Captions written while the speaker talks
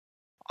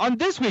On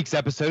this week's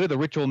episode of the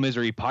Ritual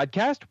Misery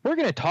podcast, we're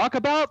going to talk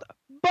about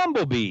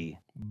Bumblebee.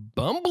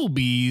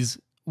 Bumblebees?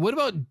 What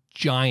about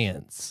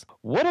giants?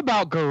 What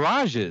about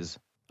garages?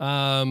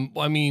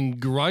 I mean,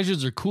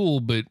 garages are cool,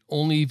 but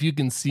only if you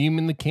can see them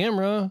in the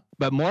camera.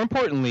 But more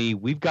importantly,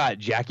 we've got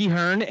Jackie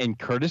Hearn and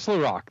Curtis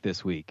LaRock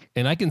this week.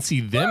 And I can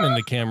see them in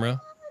the camera.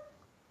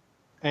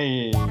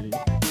 Hey.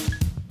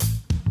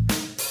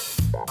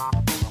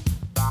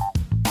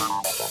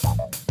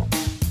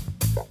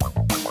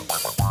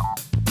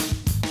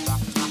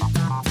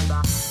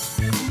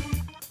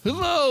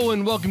 Hello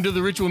and welcome to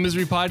the Ritual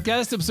Misery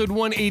Podcast, episode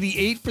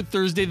 188 for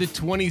Thursday, the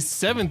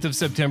 27th of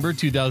September,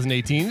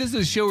 2018. This is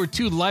a show where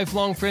two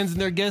lifelong friends and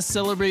their guests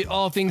celebrate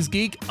all things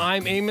geek.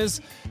 I'm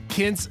Amos.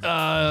 Kent,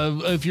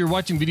 if you're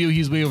watching video,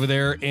 he's way over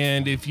there.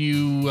 And if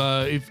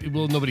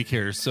nobody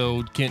cares.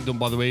 So Kent, don't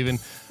bother waving.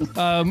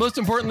 Most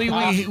importantly,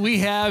 we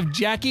have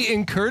Jackie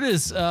and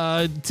Curtis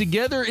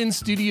together in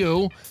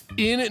studio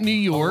in New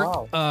York.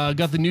 Oh, wow.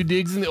 Got the new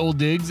digs and the old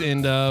digs.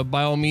 And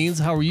by all means,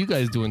 how are you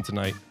guys doing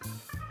tonight?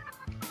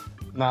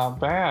 Not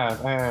bad.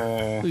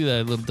 Look at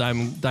that little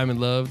diamond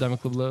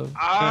club love.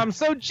 I'm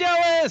so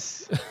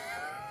jealous.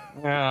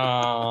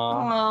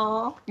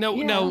 Yeah.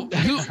 No.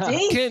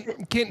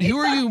 Kent, who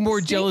are you more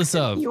jealous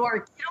of? New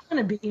York, you don't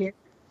want to be here.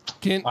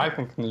 Kent, I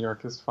think New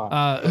York is fun.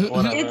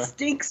 It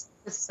stinks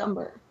this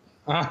summer.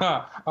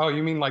 Oh,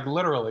 you mean like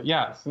literally?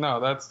 Yes.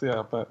 No, that's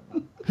but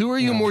who are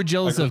you more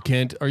jealous of,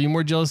 Kent? Are you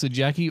more jealous of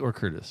Jackie or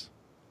Curtis?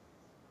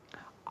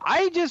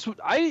 I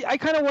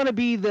kind of want to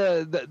be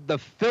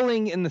the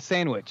filling in the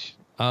sandwich.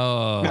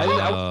 Oh,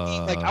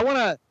 I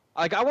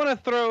want to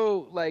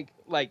throw like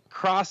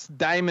cross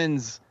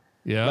diamonds.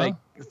 Yeah.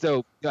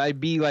 So I'd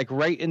be like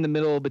right in the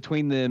middle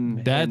between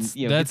them. That's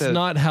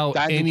not how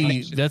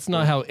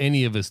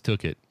any of us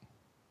took it.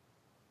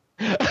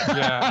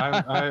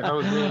 Yeah, I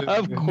was really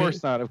Of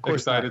course not.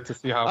 excited to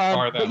see how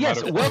far that. But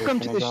yes, welcome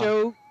to the go.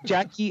 show,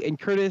 Jackie and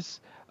Curtis.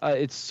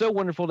 It's so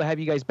wonderful to have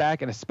you guys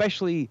back, and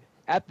especially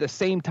at the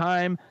same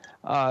time.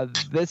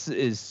 This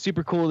is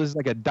super cool. This is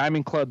like a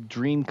Diamond Club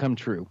dream come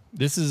true.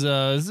 This is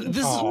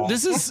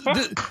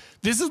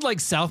like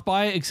South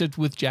by except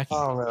with Jackie.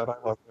 Oh man, I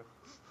love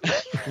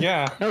it.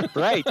 Yeah,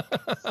 Right.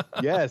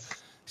 Yes.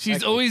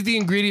 She's always the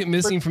ingredient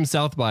missing from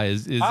South by.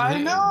 Is I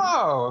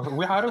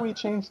know. How do we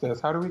change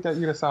this? How do we get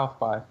you to South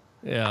by?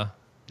 Yeah.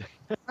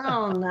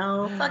 Oh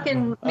no!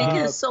 Fucking make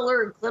a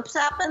solar eclipse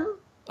happen.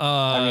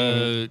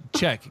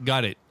 Check.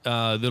 Got it.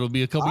 That'll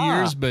be a couple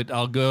years, but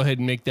I'll go ahead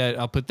and make that.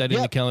 I'll put that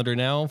in the calendar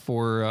now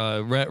for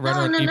right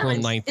around April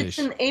 9th ish. It's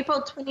in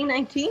April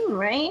 2019,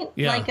 right?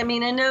 Yeah. Like, I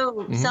mean, I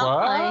know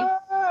South by.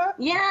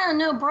 Yeah,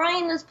 no,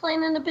 Brian is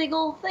planning a big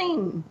old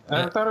thing.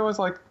 I thought it was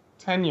like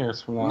 10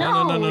 years from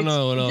now.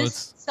 No.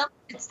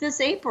 It's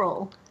this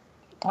April.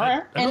 All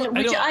right.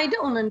 I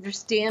don't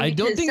understand. I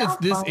don't think it's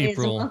this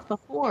April. Is a month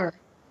before.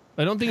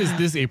 I don't think it's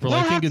this April.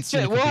 I think it's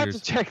we'll have to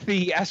check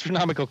the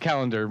astronomical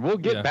calendar. We'll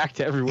get back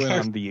to everyone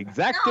on the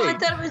exact No, I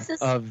date thought it was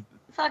this of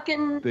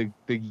fucking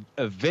the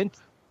event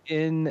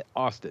in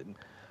Austin.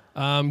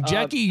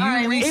 Jackie, you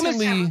right,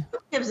 recently who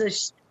gives a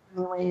shit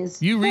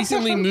anyways? you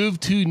recently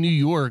moved to New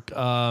York.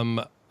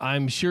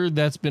 I'm sure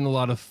that's been a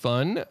lot of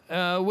fun.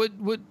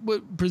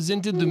 What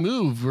presented the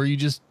move? Were you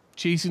just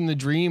chasing the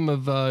dream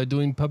of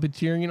doing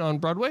puppeteering on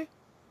Broadway?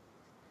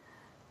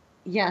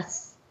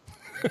 Yes.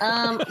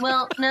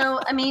 Well, no,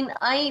 I mean,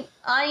 I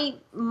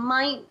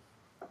might,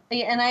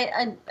 and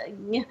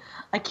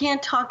I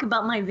can't talk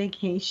about my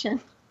vacation.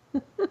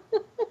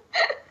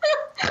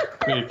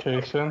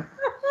 Vacation.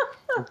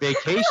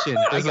 Vacation.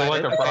 Is it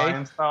like a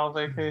Brian style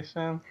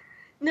vacation?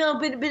 No,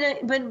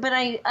 but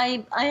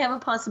I have a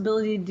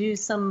possibility to do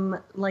some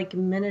like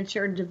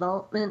miniature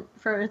development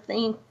for a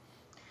thing.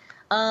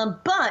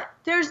 But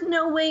there's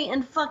no way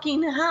in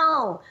fucking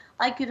hell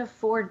I could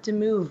afford to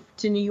move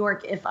to New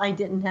York if I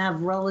didn't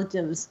have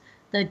relatives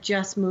that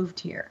just moved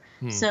here.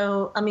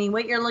 So, I mean,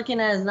 what you're looking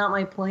at is not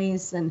my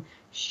place, and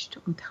shh,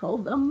 don't tell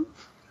them.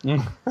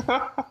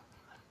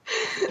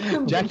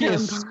 Jackie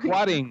is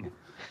squatting.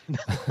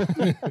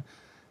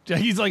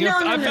 Jackie's like,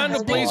 I found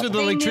a place with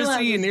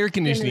electricity and air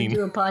conditioning.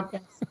 Do a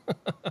podcast.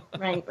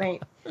 Right.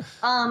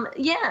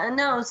 Yeah,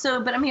 no.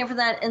 So, but I'm here for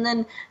that, and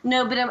then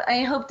no, but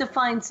I hope to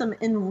find some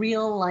in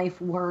real life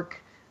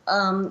work.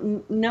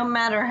 No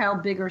matter how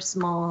big or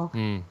small,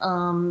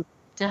 to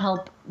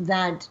help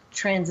that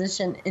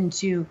transition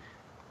into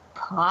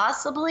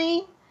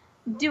possibly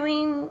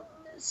doing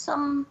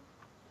some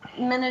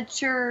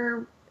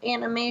miniature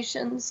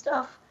animation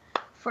stuff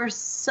for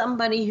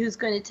somebody who's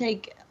going to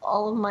take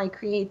all of my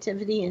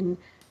creativity and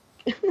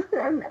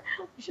I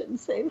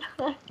shouldn't say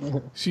that.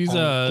 She's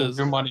give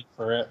you money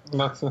for it.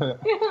 That's it.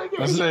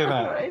 Let's say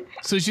that. Right.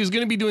 So she's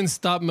going to be doing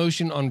stop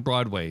motion on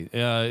Broadway.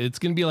 It's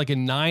going to be like a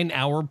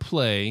 9-hour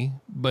play,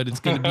 but it's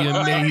going to be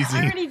amazing.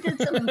 I already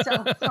did some in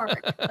South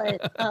Park,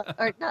 but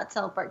or not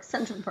South Park,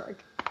 Central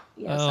Park.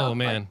 Yeah, South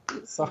man.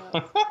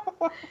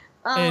 Park.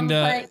 And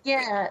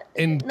yeah.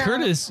 And no.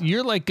 Curtis,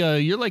 you're like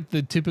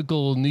the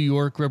typical New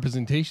York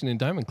representation in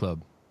Diamond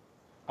Club.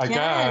 I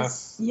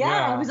guess.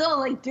 Yeah, I was all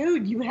like,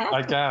 dude, you have to.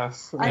 I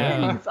guess. I've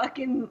been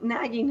fucking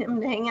nagging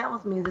him to hang out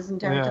with me this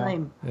entire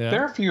time. Yeah.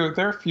 There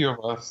are a few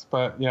of us,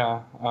 but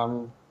yeah,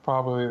 I'm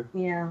probably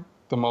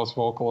the most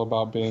vocal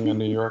about being a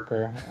New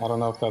Yorker. I don't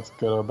know if that's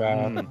good or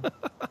bad.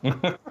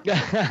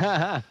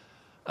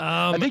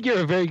 I think you're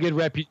a very good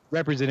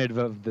representative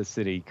of the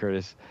city,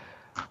 Curtis.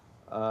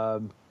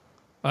 Well,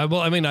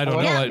 I mean, I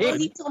don't know.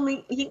 He told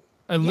me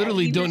I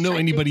literally don't know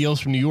anybody else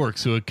from New York,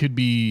 so he could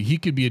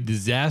be a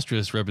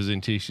disastrous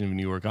representation of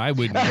New York. I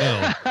wouldn't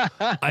know.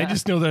 I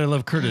just know that I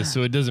love Curtis,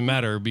 so it doesn't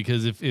matter,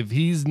 because if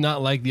he's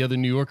not like the other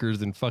New Yorkers,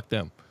 then fuck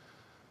them.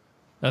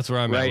 That's where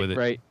I'm at with it.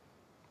 Right.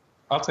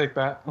 I'll take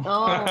that. Oh,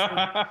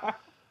 God,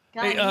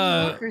 New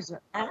Yorkers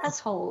are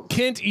assholes.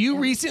 Kent, you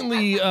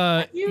recently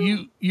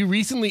you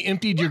recently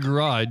emptied your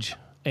garage,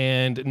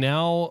 and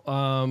now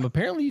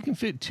apparently you can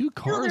fit 2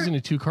 cars in a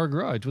 2-car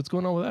garage. What's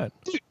going on with that?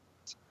 Dude,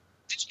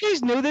 did you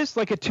guys know this?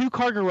 Like, a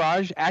 2-car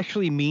garage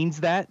actually means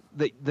that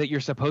you're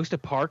supposed to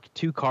park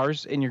 2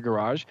 cars in your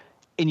garage,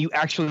 and you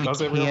actually Does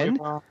can. it really?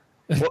 Well,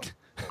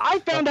 I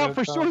found out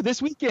for sure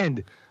this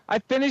weekend. I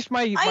finished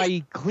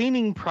my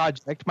cleaning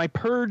project, my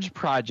purge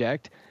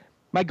project.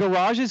 My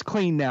garage is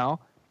clean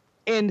now,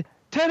 and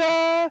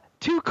ta-da!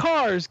 2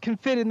 cars can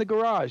fit in the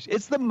garage.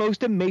 It's the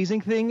most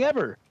amazing thing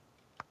ever.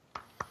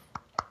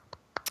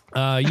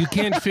 You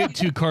can't fit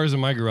 2 cars in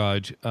my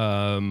garage.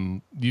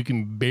 You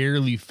can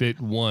barely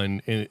fit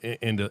one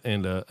and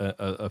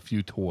a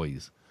few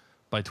toys.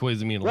 By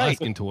toys, I mean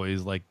Alaskan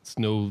toys like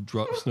snow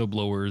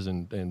blowers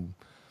and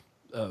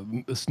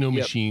snow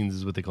machines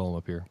is what they call them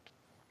up here.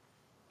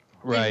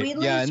 Right.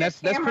 Yeah, and that's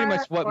pretty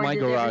much what my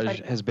garage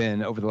has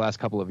been over the last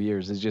couple of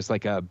years. Is just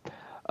like a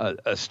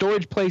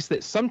storage place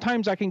that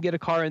sometimes I can get a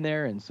car in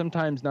there and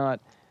sometimes not.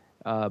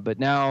 But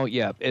now,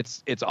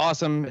 it's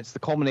awesome. It's the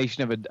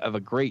culmination of a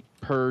great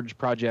purge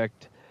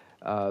project,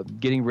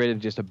 getting rid of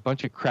just a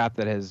bunch of crap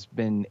that has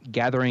been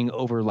gathering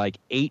over like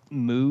 8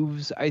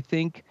 moves, I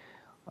think.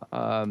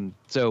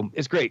 So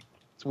it's great.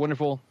 It's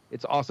wonderful.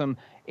 It's awesome.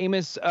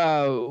 Amos,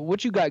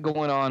 what you got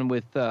going on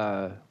with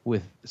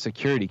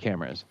security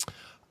cameras?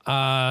 So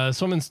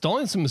I'm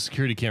installing some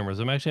security cameras.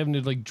 I'm actually having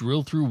to like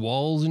drill through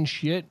walls and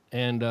shit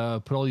and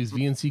put all these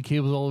VNC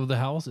cables all over the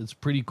house. It's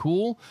pretty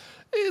cool.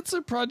 It's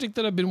a project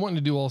that I've been wanting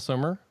to do all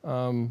summer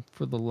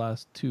for the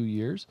last 2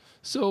 years.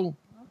 So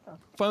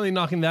finally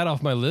knocking that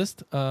off my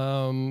list.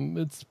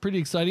 It's pretty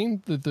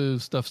exciting that the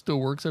stuff still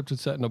works after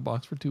it's sat in a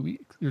box for 2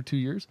 weeks or 2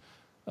 years.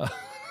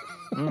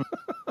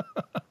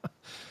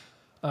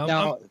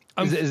 Now,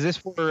 is this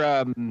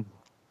for...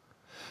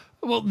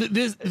 Well,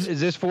 is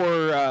this for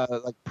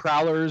like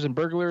prowlers and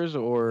burglars,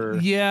 or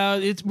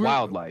it's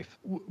wildlife?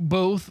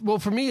 Both. Well,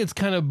 for me, it's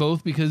kind of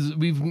both, because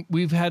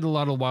we've had a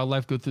lot of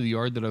wildlife go through the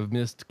yard that I've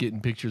missed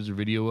getting pictures or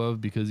video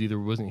of because either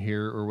wasn't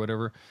here or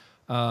whatever.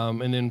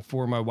 And then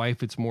for my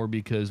wife, it's more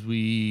because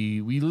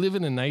we live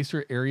in a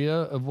nicer area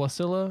of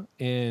Wasilla,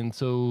 and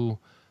so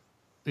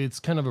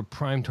it's kind of a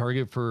prime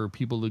target for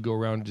people to go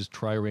around and just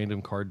try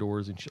random car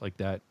doors and shit like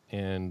that.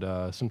 And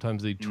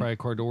sometimes they try a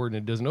car door and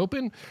it doesn't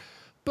open,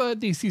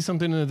 but they see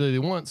something that they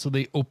want, so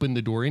they open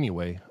the door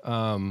anyway.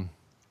 And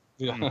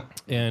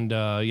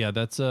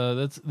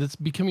that's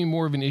becoming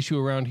more of an issue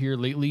around here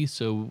lately.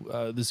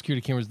 So the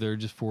security cameras there are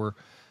just for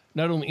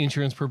not only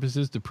insurance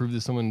purposes to prove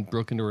that someone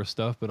broke into our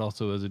stuff, but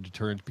also as a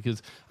deterrent,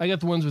 because I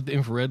got the ones with the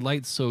infrared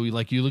lights. So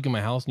like you look at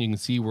my house and you can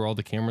see where all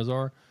the cameras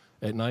are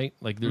at night.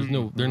 Like there's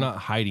they're not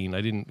hiding.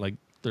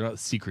 They're not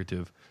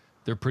secretive.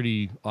 They're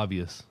pretty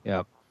obvious.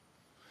 Yeah.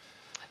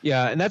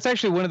 Yeah, and that's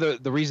actually one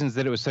of the reasons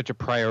that it was such a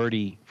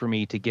priority for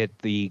me to get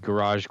the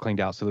garage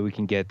cleaned out so that we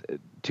can get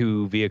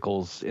 2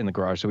 vehicles in the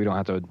garage so we don't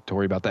have to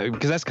worry about that.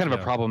 Because that's kind of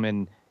a problem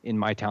in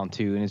my town,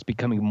 too, and it's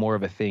becoming more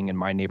of a thing in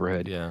my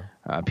neighborhood. Yeah,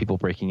 people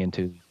breaking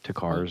into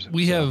cars.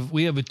 We have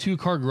a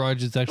 2-car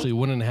garage. It's actually a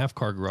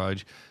 1.5-car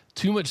garage.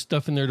 Too much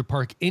stuff in there to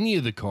park any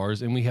of the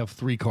cars, and we have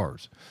 3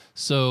 cars.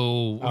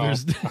 So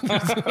there's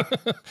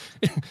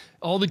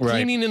all the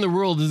cleaning in the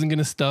world isn't going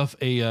to stuff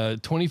a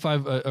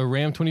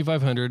Ram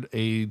 2500,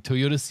 a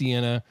Toyota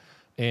Sienna,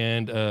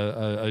 and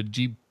a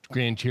Jeep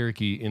Grand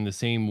Cherokee in the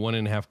same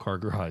 1.5-car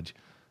garage.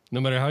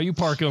 No matter how you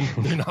park them,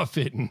 they're not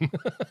fitting.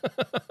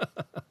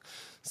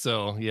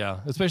 So yeah,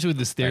 especially with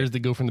the stairs that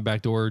go from the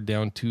back door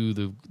down to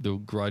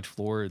the garage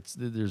floor,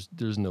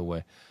 there's no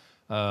way.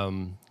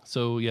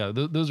 So yeah,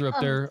 those are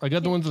up there. I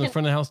got the ones in the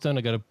front of the house done.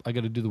 I got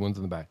to do the ones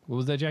in the back. What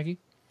was that, Jackie?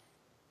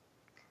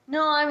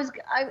 No, I was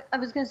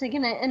going to say,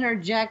 can I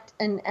interject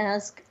and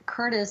ask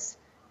Curtis,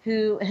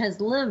 who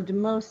has lived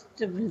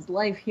most of his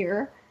life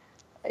here,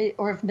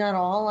 or if not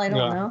all, I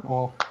don't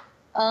know.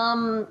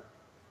 Well.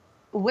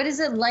 What is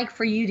it like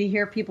for you to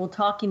hear people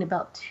talking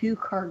about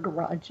 2-car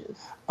garages?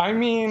 I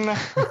mean,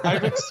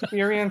 I've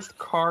experienced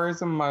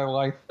cars in my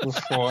life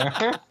before.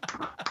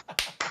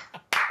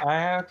 I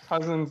have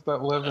cousins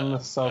that live in the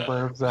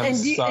suburbs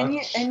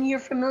and you're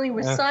familiar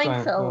with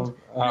Seinfeld,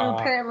 who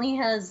apparently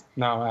has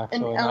an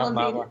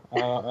elevated...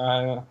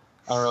 I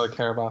don't really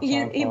care about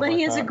Seinfeld. But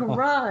he has a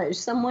garage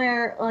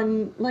somewhere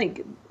on,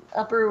 like,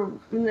 upper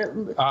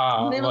middle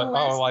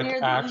west. Like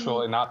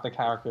actually, not the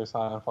character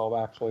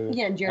Seinfeld. Actually,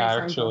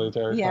 Jerry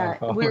Seinfeld. Yeah,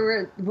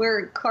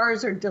 where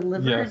cars are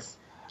delivered. Yes.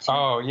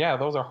 Oh yeah,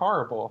 those are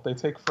horrible. They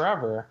take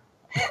forever.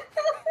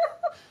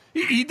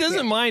 He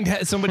doesn't mind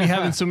somebody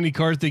having so many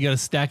cars they got to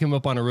stack them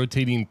up on a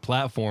rotating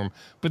platform,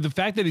 but the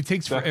fact that it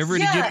takes forever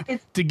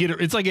to get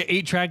it's like an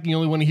 8-track and you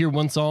only want to hear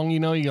one song,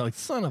 you're like,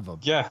 son of a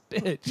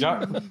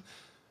bitch.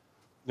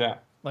 Yeah.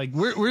 Like,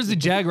 where's the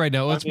Jag right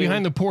now? Oh, it's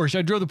behind the Porsche.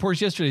 I drove the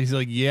Porsche yesterday. He's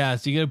like, yeah,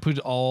 so you got to put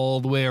it all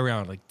the way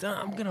around. Like,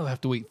 I'm going to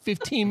have to wait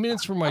 15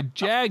 minutes for my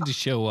Jag to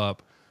show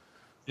up.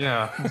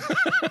 Yeah.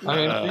 I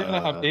mean, you're going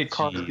to have 8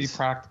 cars to be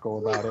practical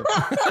about it.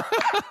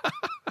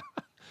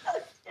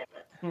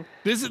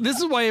 This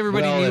is why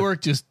everybody in New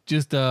York just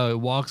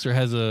walks or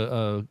has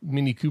a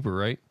Mini Cooper,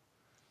 right?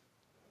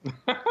 So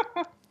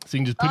you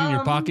can just put it in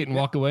your pocket and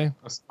walk away.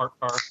 A smart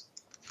car.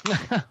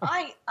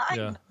 I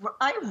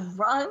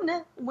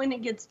run when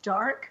it gets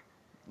dark.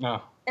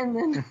 No. And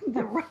then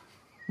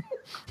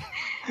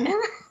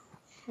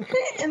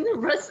and the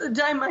rest of the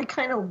time I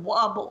kind of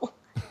wobble,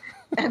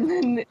 and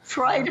then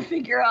try to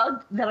figure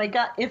out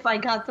if I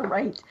got the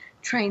right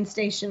train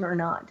station or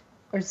not,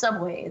 or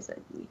subway is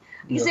it?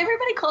 Because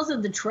everybody calls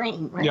it the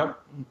train, right? Yep.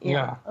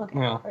 Yeah. Okay.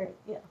 Yeah. All right.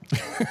 Yeah.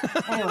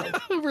 Anyway.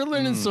 We're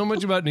learning so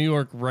much about New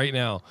York right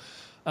now.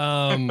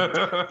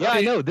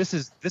 I know this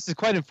is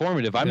quite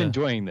informative. I'm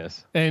enjoying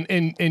this.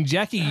 And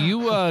Jackie,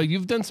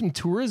 you've done some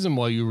tourism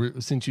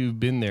since you've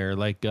been there,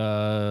 like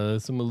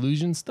some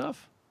illusion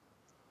stuff.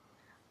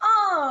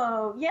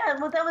 Oh yeah,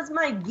 well that was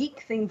my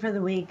geek thing for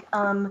the week.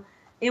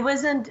 It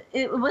wasn't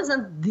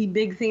the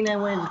big thing I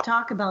wanted to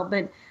talk about,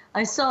 but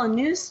I saw a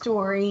news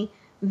story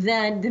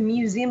that the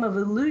Museum of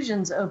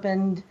Illusions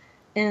opened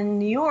in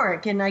New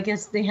York, and I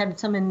guess they had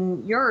some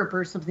in Europe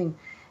or something.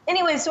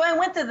 Anyway, so I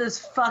went to this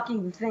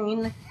fucking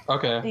thing.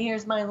 Okay.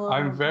 Here's my little...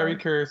 I'm very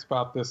curious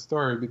about this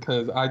story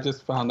because I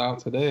just found out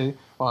today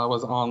while I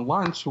was on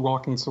lunch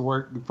walking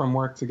from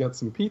work to get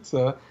some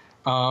pizza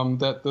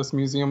that this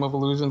Museum of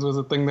Illusions was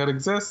a thing that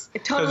exists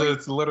because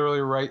it's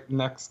literally right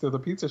next to the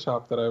pizza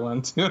shop that I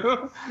went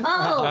to.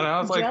 Oh, and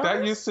I was like,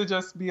 that used to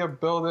just be a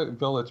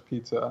Village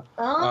Pizza.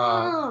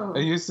 Oh.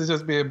 It used to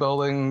just be a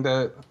building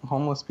that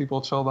homeless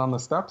people chilled on the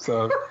steps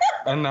of.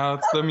 And now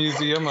it's the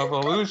Museum of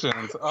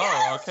Illusions.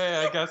 Oh,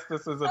 okay, I guess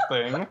this is a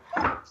thing.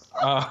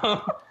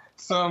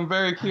 So I'm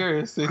very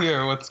curious to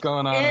hear what's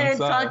going on inside. It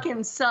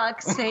fucking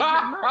sucks. Save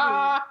your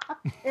money.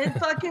 It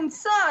fucking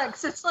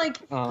sucks. It's like,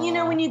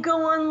 when you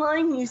go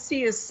online, you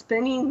see a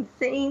spinning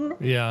thing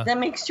that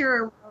makes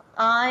your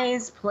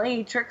eyes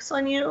play tricks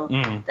on you.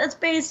 That's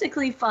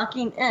basically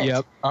fucking it.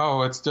 Yep.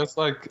 Oh, it's just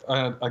like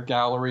a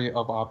gallery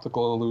of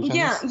optical illusions.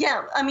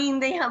 Yeah. I mean,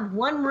 they have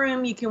one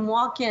room you can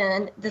walk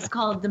in that's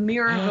called the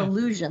Mirror of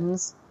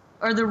Illusions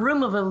or the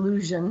Room of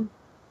Illusion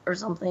or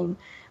something.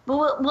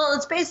 But well,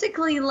 it's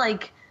basically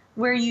like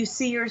where you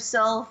see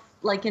yourself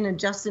like in a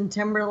Justin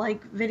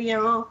Timberlake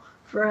video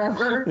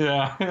forever.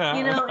 Yeah.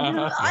 I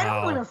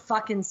don't want to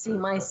fucking see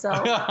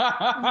myself.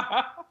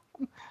 I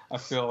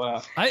feel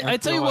that. I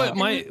tell you what,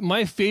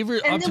 my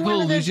favorite optical illusion. And then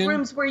one of those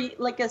rooms where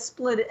like a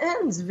split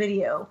ends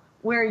video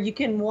where you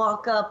can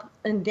walk up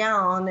and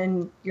down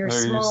and you're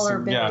smaller,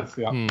 big. Yes,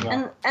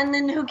 yeah. And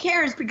then who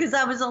cares because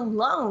I was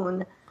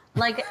alone.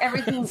 Like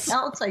everything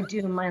else I do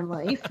in my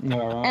life.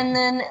 Yeah. And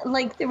then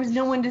like there was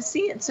no one to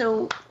see it,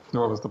 so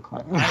what was the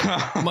point?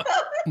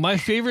 my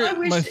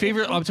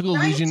favorite optical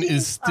illusion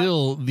is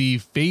still the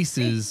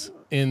faces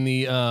in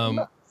the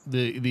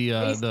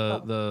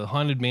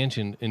Haunted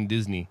Mansion in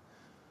Disney.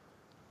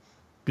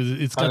 Because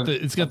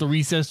it's got the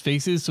recessed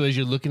faces, so as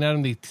you're looking at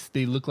them,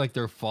 they look like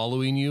they're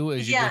following you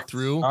as you go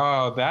through.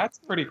 Oh, that's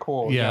pretty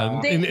cool. Yeah,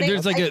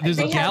 there's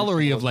a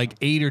gallery of like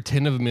 8 or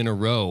 10 of them in a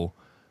row.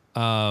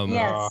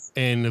 Yes.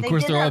 And of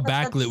course they're all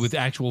backlit with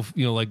actual,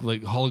 not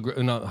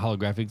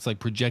holographic, it's like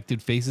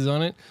projected faces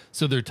on it.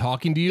 So they're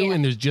talking to you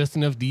and there's just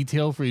enough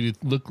detail for you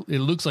to it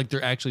looks like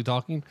they're actually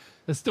talking.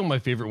 That's still my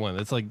favorite one.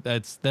 That's like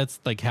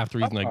half the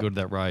reason I go to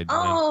that ride.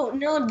 Oh,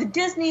 no, the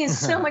Disney is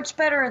so much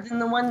better than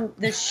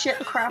the shit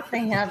crap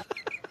they have.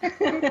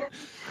 Okay,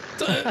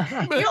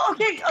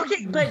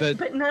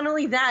 but not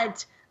only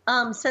that,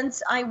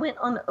 since I went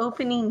on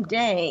opening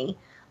day,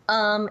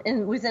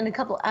 and within a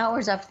couple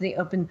hours after they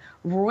opened,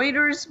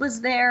 Reuters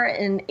was there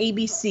and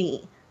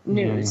ABC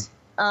News.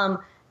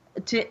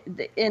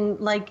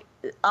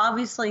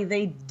 Obviously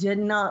they did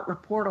not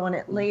report on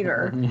it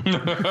later.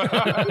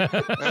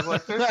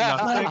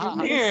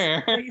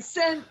 They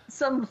sent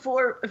some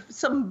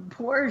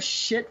poor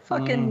shit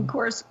fucking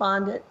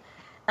correspondent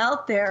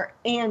out there,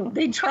 and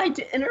they tried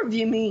to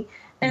interview me.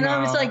 And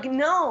I was like,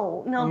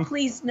 no,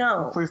 please,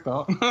 no. Please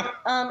don't.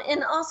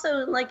 And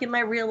also, like, in my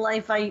real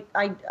life, I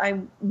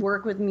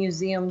work with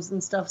museums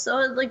and stuff. So,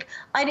 like,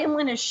 I didn't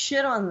want to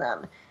shit on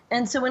them.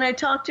 And so when I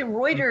talked to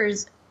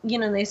Reuters,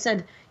 they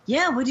said,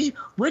 yeah, what did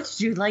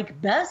you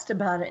like best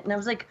about it? And I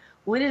was like,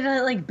 what did I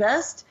like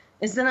best?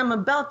 Is that I'm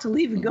about to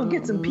leave and go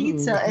get some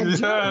pizza and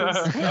Joe's.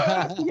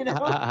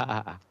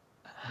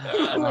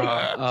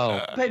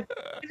 But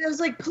I was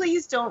like,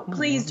 please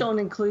don't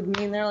include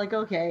me. And they're like,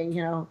 okay,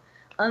 you know.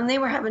 They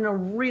were having a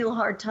real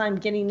hard time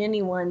getting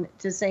anyone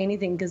to say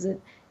anything because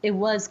it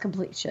was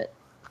complete shit.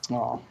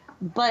 Oh.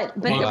 But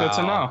good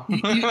to know.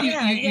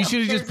 You should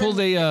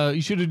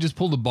have just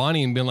pulled a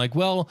Bonnie and been like,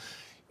 well,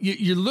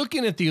 you're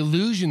looking at the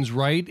illusions,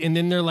 right? And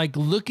then they're like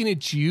looking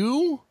at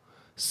you.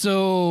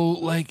 So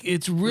like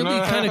it's really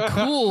kind of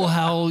cool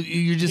how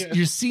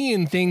you're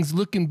seeing things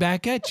looking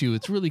back at you.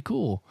 It's really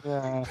cool.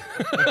 Yeah.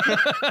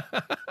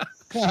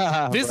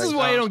 This is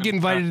why I don't get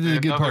invited to the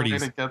good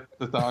parties. To get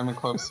the Diamond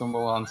Club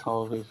symbol on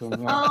television.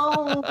 Yeah.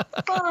 Oh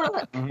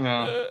fuck!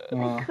 Yeah.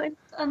 I couldn't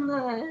have done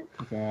that.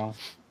 Yeah.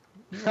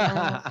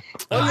 Yeah.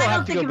 I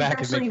don't think it was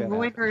actually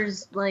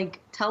Reuters like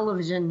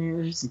television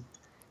news,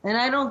 and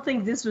I don't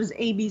think this was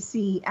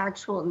ABC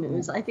actual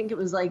news. I think it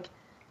was like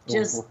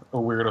just a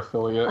weird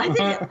affiliate. I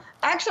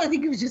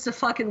think it was just a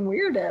fucking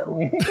weirdo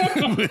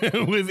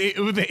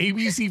with the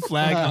ABC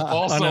flag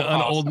on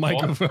an old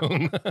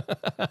microphone.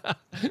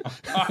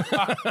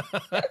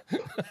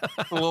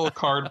 A little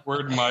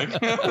cardboard mic.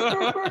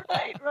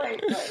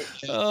 Right.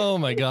 Oh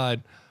my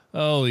god!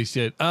 Holy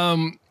shit!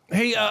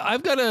 Hey,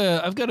 I've got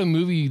a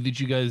movie that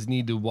you guys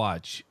need to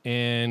watch,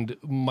 and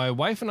my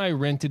wife and I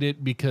rented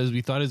it because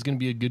we thought it was going to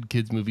be a good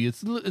kids movie.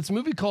 It's a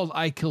movie called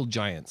I Killed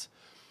Giants,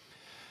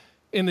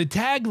 and the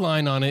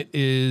tagline on it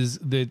is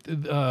that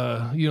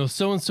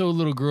so and so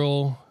little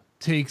girl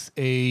takes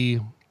a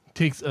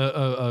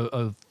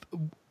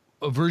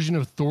version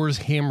of Thor's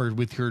hammer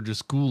with her to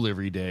school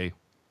every day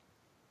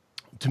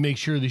to make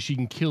sure that she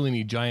can kill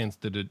any giants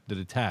that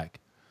attack.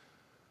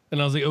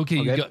 And I was like,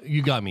 okay.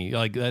 You got me.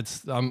 Like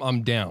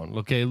I'm down.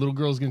 Okay, little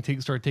girl's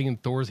gonna start taking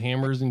Thor's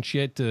hammers and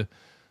shit to,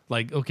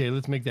 like, okay,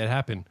 let's make that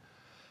happen.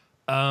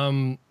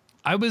 I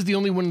was the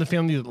only one in the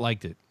family that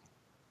liked it.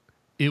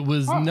 It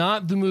was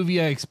not the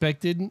movie I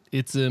expected.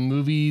 It's a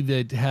movie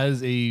that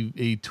has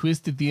a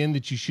twist at the end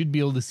that you should be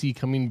able to see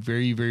coming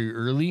very, very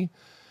early.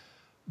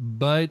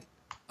 But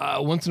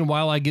once in a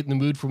while, I get in the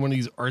mood for one of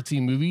these artsy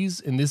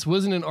movies, and this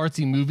wasn't an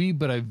artsy movie,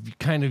 but I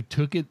kind of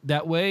took it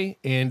that way,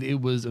 and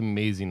it was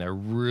amazing. I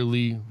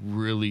really,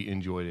 really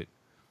enjoyed it.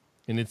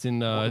 And it's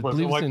in, I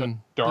believe it's in... a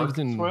dark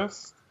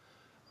twist?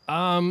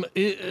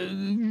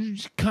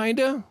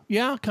 Kinda.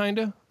 Yeah,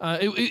 kinda.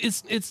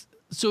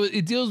 So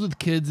it deals with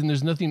kids, and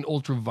there's nothing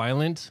ultra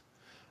violent,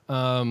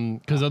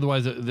 because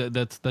otherwise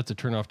that's a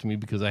turnoff to me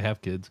because I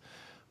have kids.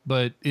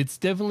 But it's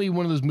definitely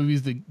one of those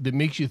movies that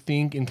makes you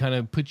think and kind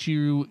of puts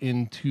you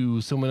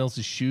into someone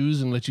else's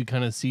shoes and lets you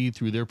kind of see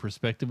through their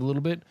perspective a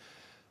little bit.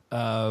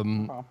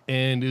 And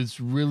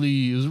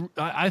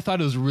I thought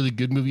it was a really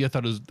good movie. I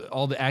thought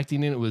all the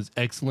acting in it was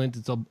excellent.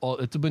 It's a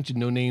bunch of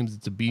no names.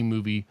 It's a B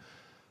movie.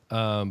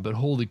 But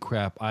holy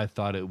crap, I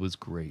thought it was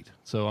great.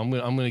 So I'm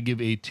gonna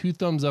give a 2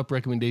 thumbs up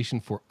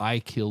recommendation for I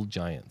Killed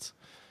Giants.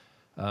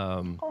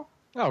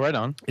 Oh, right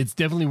on. It's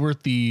definitely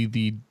worth the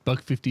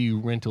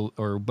 $1.50 rental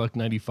or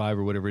 $1.95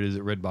 or whatever it is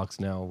at Redbox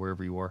now,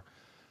 wherever you are.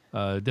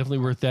 Definitely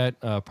worth that.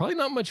 Probably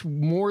not much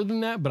more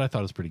than that, but I thought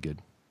it was pretty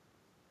good.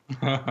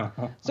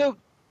 So,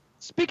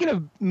 speaking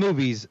of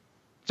movies,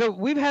 so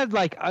we've had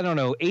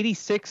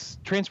 86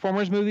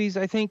 Transformers movies,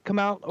 I think, come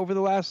out over the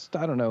last,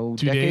 2 decade.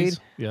 Days.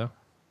 Yeah.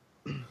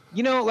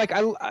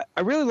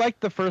 I really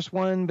liked the first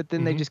one, but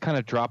then they just kind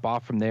of drop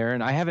off from there,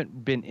 and I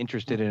haven't been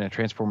interested in a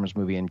Transformers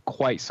movie in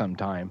quite some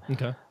time.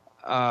 Okay.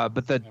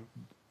 But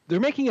they're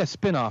making a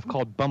spin-off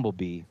called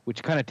Bumblebee,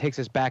 which kind of takes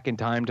us back in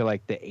time to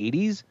the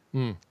 80s.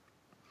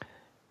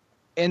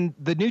 And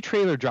the new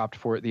trailer dropped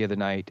for it the other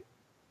night,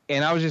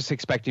 and I was just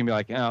expecting to be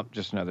like, oh,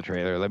 just another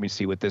trailer. Let me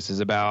see what this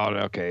is about.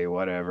 Okay,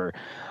 whatever.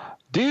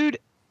 Dude,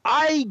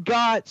 I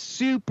got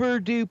super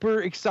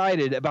duper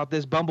excited about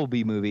this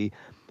Bumblebee movie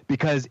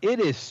because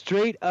it is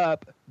straight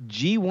up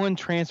G1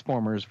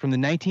 Transformers from the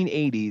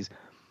 1980s.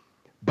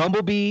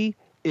 Bumblebee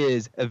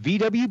is a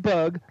VW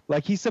bug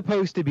like he's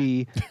supposed to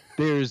be.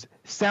 There's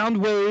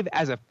Soundwave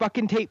as a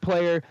fucking tape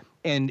player,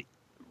 and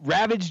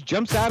Ravage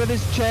jumps out of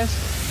his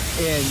chest,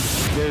 and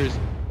there's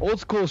old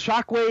school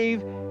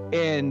Shockwave,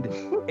 and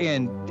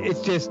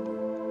it's just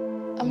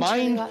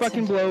mind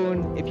fucking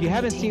blown. If you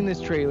haven't seen this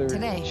trailer,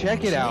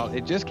 check it out.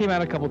 It just came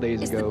out a couple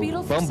days ago.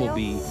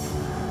 Bumblebee.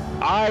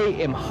 I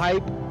am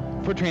hype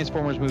for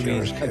Transformers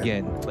movies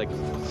again.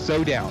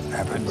 So down.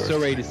 I'm so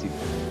ready to see it.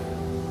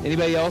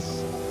 Anybody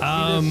else?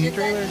 Does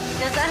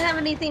that have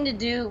anything to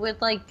do with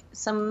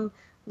some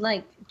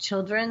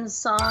children's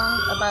song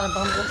about a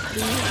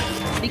bumblebee?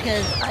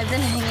 Because I've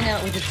been hanging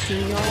out with a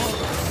 2-year-old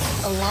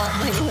a lot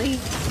lately,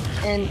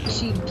 and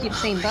she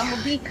keeps saying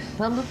Bumblebee,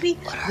 Bumblebee,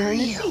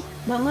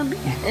 Bumblebee,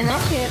 and I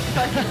can't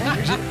fucking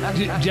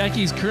remember.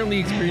 Jackie's currently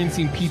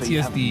experiencing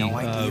PTSD,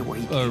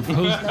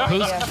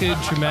 post-kid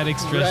traumatic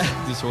stress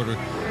disorder.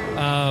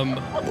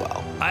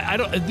 I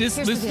don't. This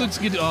looks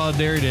good. Oh,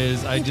 there it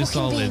is. I just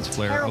saw lens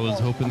flare. I was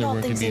hoping there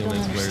weren't going to be a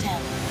lens flare.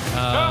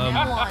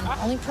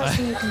 Only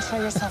person you can show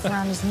yourself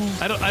around is me.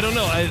 I don't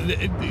know.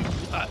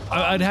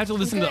 I'd have to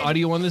listen to the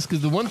audio on this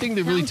because the one thing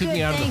that really took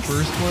me out of the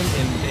first one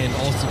and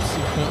all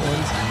subsequent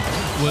ones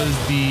was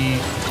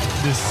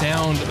the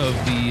sound of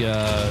the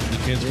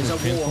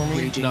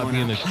transforming not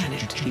being the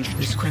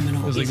this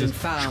criminal like isn't this.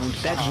 Found.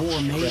 That war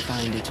may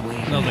find its way.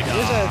 And I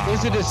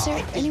was like, Is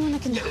there anyone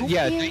that can help you?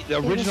 Yeah, the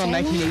original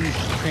 1980s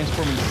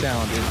transforming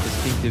sound is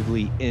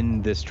distinctively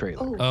in this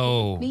trailer.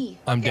 oh, me.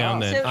 I'm down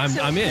then.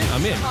 I'm in.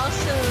 I'm in.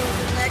 Also,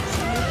 the next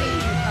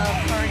movie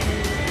party.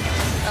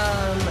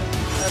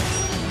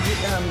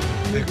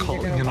 They're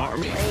calling an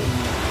army.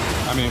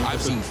 I mean,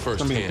 I've seen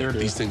firsthand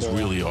these things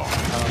really are.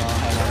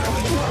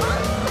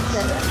 I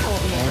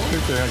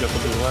think they're gonna get the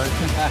blue light.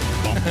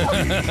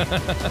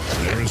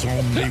 There is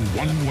only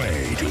one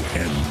way to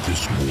end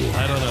this war.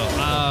 I don't know.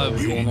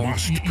 You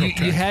must protect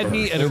You had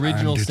me at Earth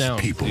original and its sound,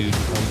 people. dude.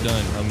 I'm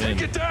done. I'm in.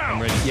 Take it down.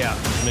 I'm ready. Yeah.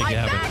 Let's make it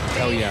happen.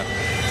 Hell yeah.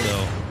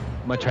 So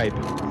Much hype.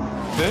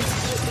 This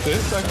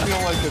I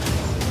feel like it's.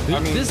 I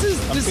mean, This is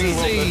I'm seeing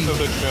little bits of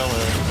the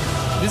trailer.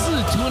 This is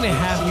a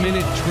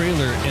 2.5-minute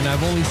trailer, and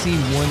I've only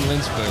seen one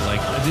lens flare. Like,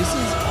 this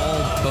is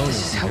all bonus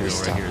This is how we material right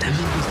stop here. This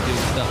is just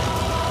good stuff.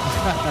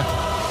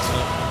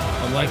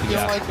 I'm liking I feel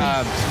it. like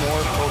it's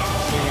more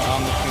focusing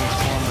on the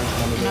Transformers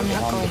than it I'm is not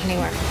on going the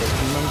anywhere.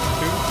 humans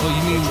too. Oh,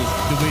 you mean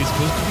the way it's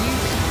supposed to be?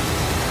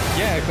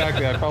 Yeah,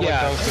 exactly. I felt like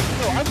that was just.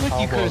 No, I'm with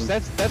you, Chris.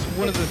 album. That's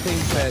one of the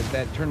things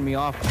that turned me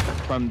off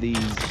from these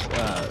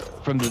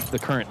from the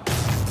current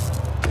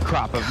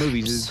crop of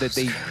movies is that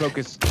they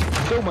focus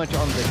so much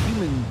on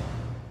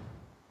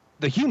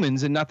the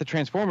humans and not the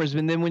Transformers.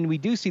 And then when we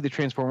do see the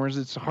Transformers,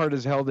 it's hard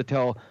as hell to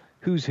tell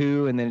who's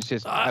who, and then it's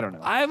just I don't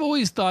know. I've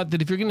always thought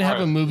that if you're going to have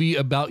a movie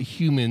about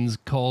humans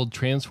called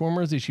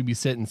Transformers, it should be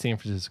set in San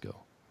Francisco.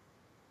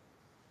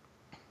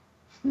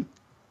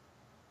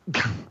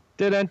 Dun,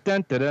 dun,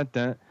 dun, dun,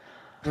 dun.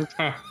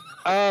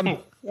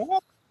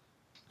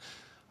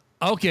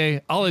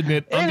 Okay, I'll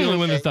admit I'm the only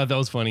one that thought that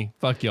was funny.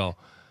 Fuck y'all.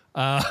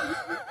 No,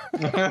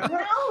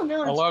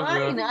 it's love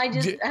fine. you. I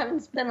just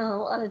haven't spent a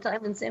lot of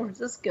time in San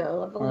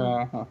Francisco.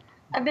 Uh-huh.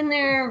 I've been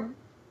there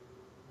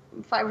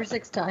 5 or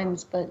 6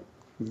 times, but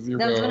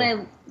that was when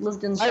I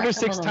lived in 5 or 6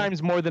 Sacramento.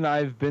 times more than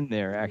I've been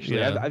there. Actually,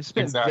 Yeah. I've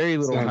spent Exactly. very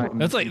little time.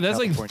 That's like in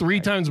 3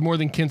 California. times more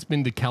than Kent's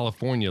been to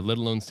California, let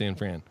alone San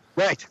Fran.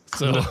 Right.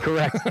 So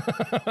Correct.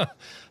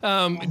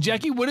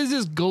 Jackie, what is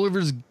this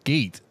Gulliver's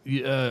Gate?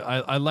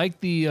 I like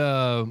the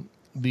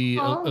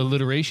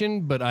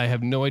alliteration, but I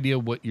have no idea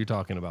what you're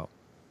talking about.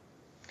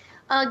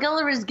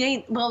 Gulliver's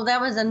Gate. Well, that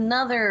was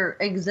another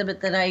exhibit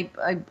that I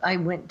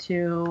went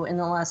to in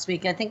the last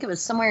week. I think it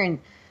was somewhere in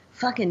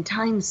fucking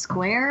Times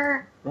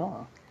Square.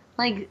 Oh.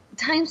 Like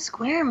Times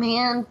Square,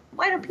 man.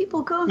 Why do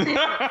people go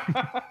there?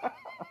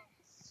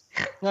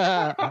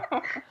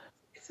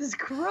 Jesus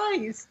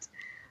Christ.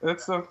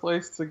 It's a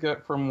place to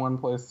get from one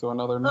place to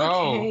another.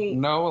 Okay.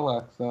 No,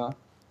 Alexa.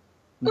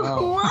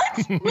 No. What?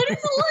 What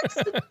is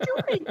Alexa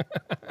doing?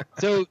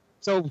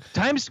 So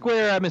Times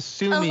Square, I'm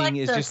assuming,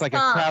 is Alexa, just like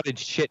stop. a crowded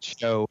shit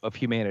show of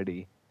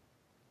humanity.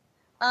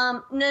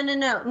 No.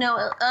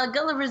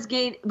 Gulliver's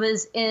Gate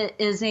is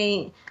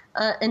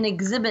an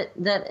exhibit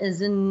that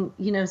is in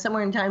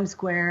somewhere in Times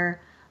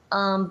Square,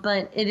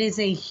 but it is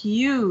a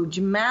huge,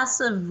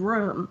 massive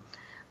room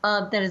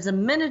that is a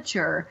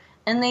miniature,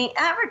 and they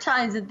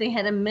advertised that they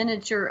had a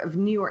miniature of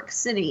New York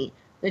City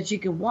that you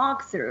could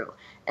walk through.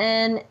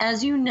 And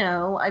as you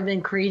know, I've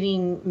been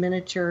creating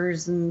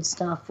miniatures and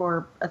stuff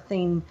for a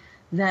thing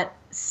that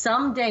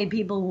someday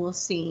people will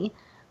see,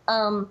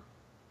 but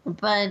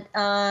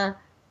I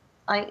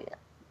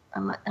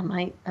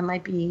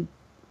might be.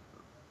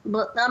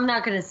 Well, I'm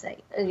not gonna say.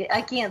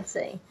 I can't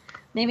say.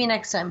 Maybe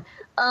next time.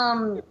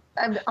 I'm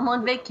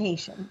on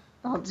vacation.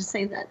 I'll just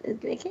say that.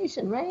 It's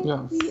vacation, right?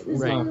 Yes.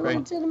 Is Right, that a right.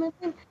 legitimate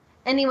thing?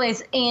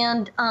 Anyways,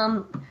 and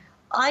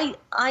I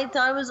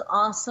thought it was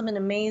awesome and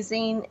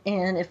amazing,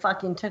 and it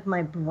fucking took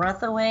my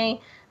breath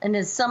away. And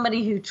as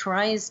somebody who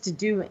tries to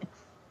do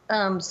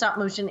stop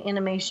motion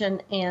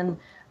animation and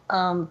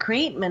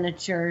create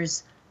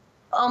miniatures,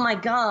 oh my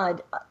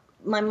God,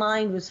 my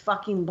mind was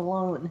fucking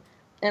blown.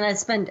 And I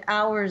spent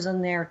hours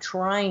in there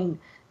trying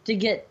to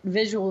get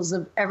visuals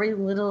of every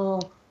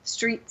little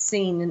street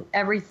scene and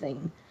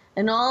everything,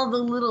 and all the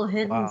little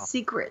hidden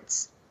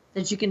secrets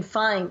that you can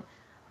find.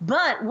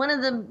 But one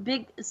of the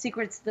big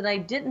secrets that I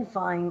didn't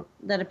find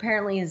that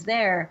apparently is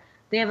there,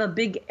 they have a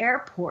big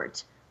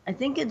airport. I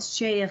think it's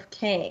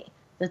JFK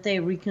that they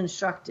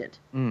reconstructed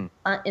in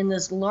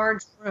this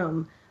large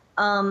room.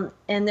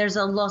 And there's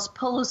a Los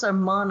Pollos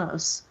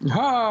Hermanos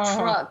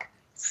truck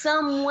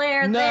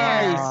somewhere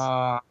there.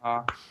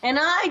 And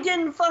I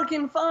didn't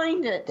fucking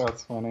find it.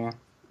 That's funny.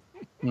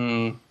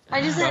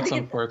 I just had That's to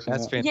get. unfortunate.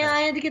 That's fantastic. Yeah,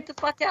 I had to get the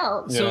fuck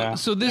out. Yeah.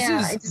 So this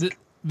Yeah, is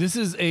this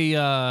is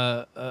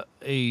a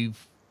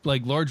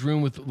like large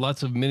room with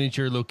lots of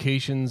miniature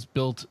locations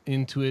built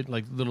into it,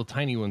 like little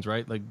tiny ones,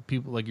 right? Like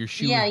people, like your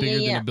shoe Yeah, is bigger yeah,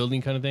 than yeah. a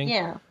building kind of thing.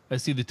 Yeah. I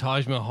see the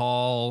Taj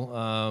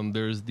Mahal.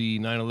 There's the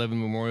 9/11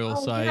 memorial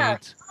site. Yeah.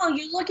 Oh,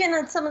 you're looking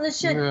at some of the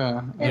shit.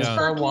 Yeah. It's Yeah.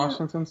 fucking.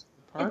 Washington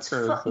Park. It's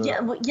or is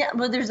it-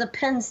 Well, there's a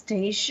Penn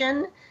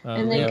Station,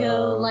 and they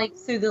go like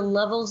through the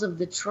levels of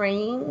the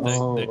trains.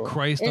 Oh. The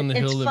Christ on the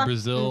It's Hill in fucking-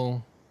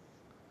 Brazil.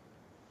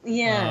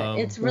 Yeah,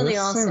 it's really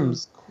awesome.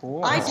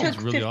 Cool. I took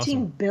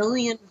 15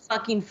 billion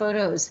fucking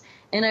photos,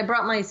 and I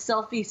brought my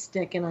selfie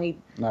stick and I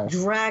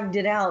dragged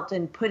it out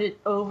and put it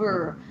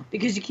over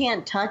because you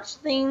can't touch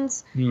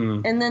things.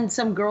 And then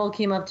some girl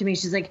came up to me.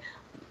 She's like,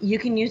 "You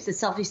can use the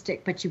selfie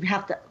stick, but you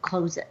have to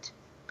close it."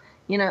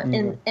 You know,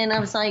 and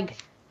I was like,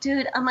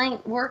 "Dude, I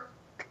might work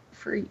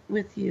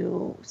with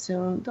you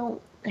soon.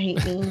 Don't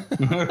hate me."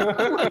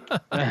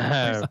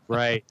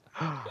 Right.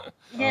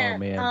 Yeah. Oh,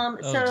 man.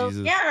 So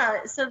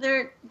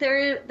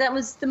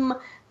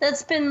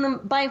that's been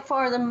by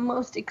far the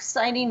most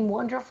exciting,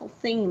 wonderful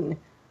thing,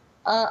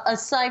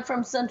 aside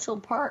from Central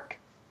Park,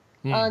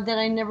 that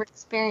I never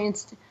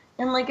experienced.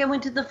 And like I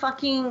went to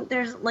the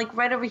there's like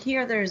right over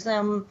here. There's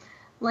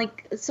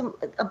like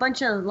a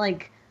bunch of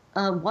like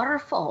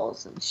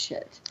waterfalls and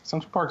shit.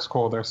 Central Park's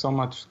cool. There's so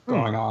much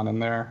going on in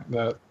there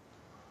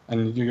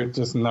and you're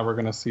just never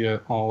gonna see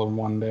it all in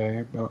one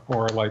day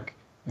or like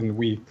in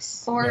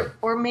weeks. Or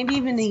maybe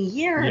even a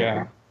year.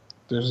 Yeah.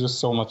 There's just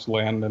so much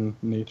land and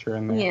nature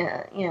in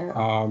there.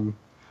 Yeah.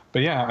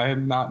 But yeah, I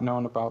had not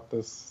known about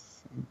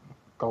this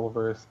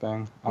Gulliver's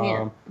thing.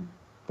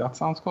 That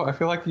sounds cool. I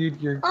feel like you're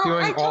doing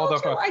all the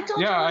fun.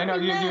 I know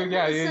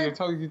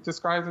you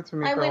described it to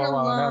me for a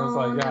while, and I was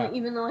like,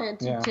 even though I had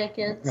 2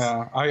 tickets.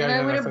 Yeah. And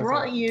I would have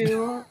brought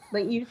you,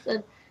 but you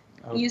said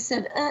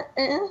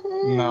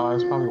No, I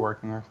was probably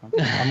working or something.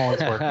 I'm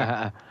always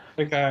working.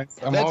 Hey guys,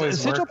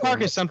 Central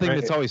Park is something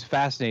that's always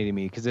fascinating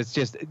me because it's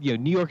just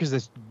New York is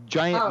this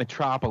giant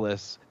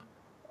metropolis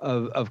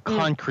of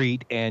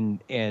concrete and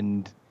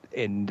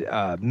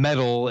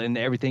metal and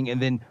everything,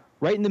 and then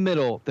right in the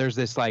middle there's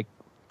this like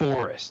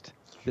forest,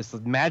 this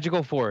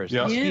magical forest.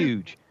 It's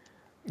huge.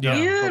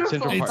 Yeah,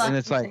 Central Park, and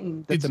it's like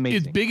that's amazing.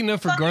 It's big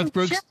enough for Garth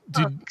Brooks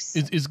to.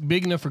 It's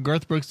big enough for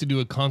Garth Brooks to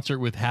do a concert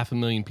with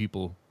 500,000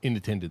 people in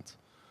attendance.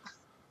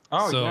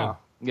 Like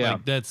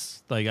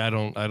that's like I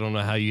don't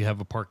know how you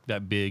have a park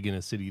that big in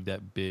a city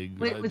that big.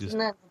 Wait, wasn't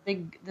that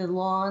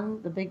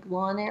the big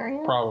lawn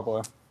area?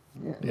 Probably.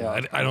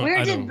 Yeah. I don't.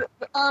 Where did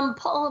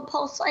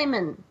Paul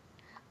Simon?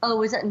 Oh,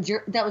 was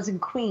that was in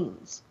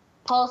Queens?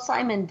 Paul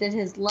Simon did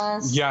his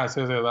last. Yeah,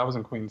 that was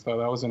in Queens. So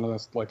that was in a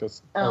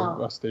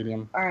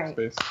stadium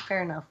space.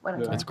 Fair enough.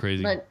 Whatever. That's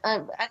crazy. But I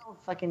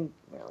don't fucking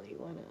really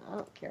want to. I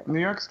don't care.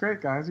 New York's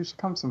great, guys. You should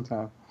come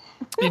sometime.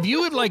 If you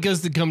would like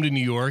us to come to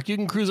New York, you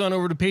can cruise on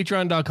over to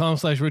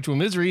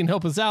patreon.com/ritualmisery and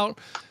help us out.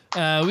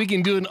 We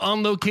can do an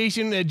on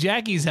location at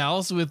Jackie's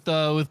house with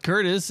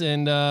Curtis,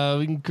 and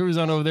we can cruise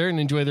on over there and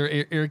enjoy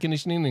their air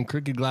conditioning and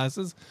crooked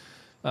glasses.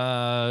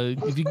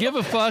 If you give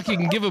a fuck, you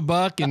can give a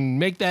buck and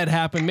make that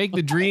happen. Make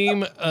the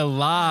dream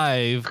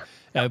alive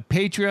at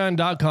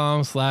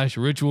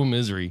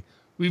patreon.com/ritualmisery.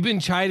 We've been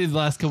chided the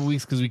last couple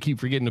weeks because we keep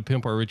forgetting to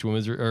pimp our Ritual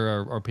Misery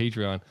or our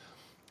Patreon.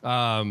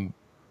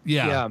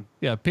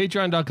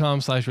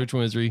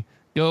 Patreon.com/ritualmisery.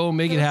 Go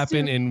make it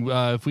happen, and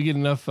if we get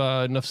enough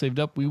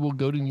saved up, we will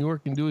go to New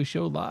York and do a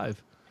show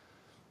live.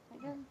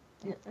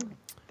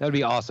 That would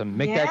be awesome.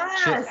 Make that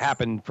shit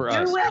happen for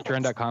us.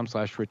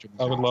 Patreon.com/ritualmisery.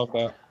 I would love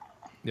that.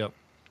 Yep.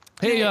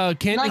 Hey,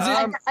 Ken,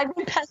 I've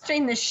been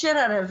pestering the shit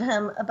out of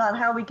him about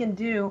how we can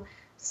do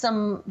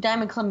some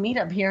Diamond Club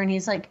meetup here, and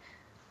he's like,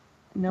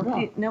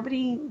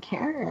 nobody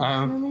cares.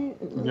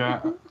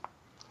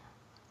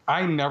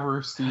 I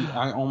never see.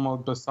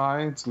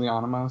 Besides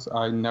Leonimus,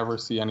 I never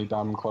see any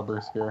Diamond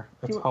Clubbers here.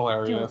 It's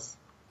hilarious.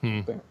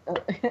 New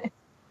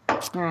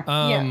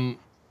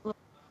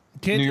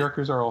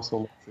Yorkers are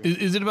also.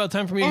 Is it about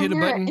time for me to hit a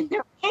button? And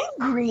they're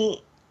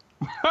angry.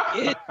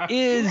 It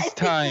is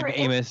time,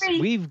 Amos.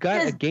 We've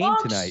got a game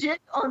tonight.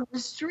 Shit on the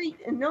street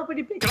and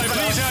nobody picks Can I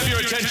please have your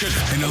attention?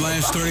 In the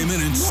last 30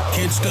 minutes,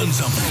 Kid's done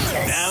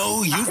something.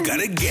 Now you've got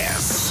to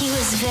guess. He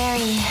was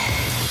very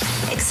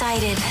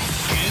excited.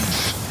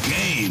 Kids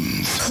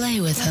Games.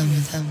 Play with him.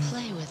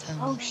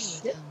 Oh,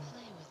 shit.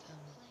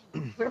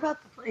 We're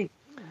about to play.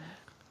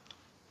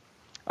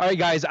 All right,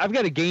 guys, I've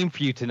got a game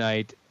for you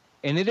tonight,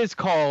 and it is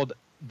called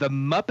The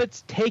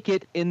Muppets Take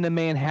It in the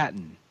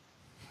Manhattan.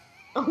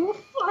 Oh,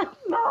 fuck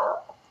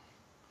no.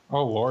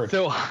 Oh, Lord.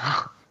 So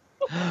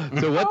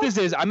what this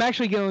is, I'm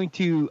going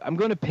to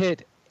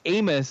pit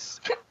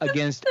Amos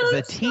against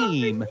the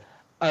team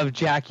of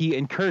Jackie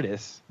and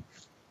Curtis.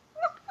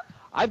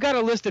 I've got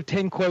a list of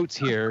 10 quotes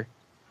here,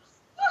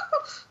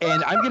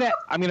 and I'm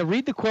gonna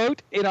read the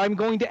quote, and I'm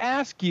going to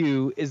ask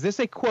you, is this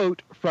a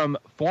quote from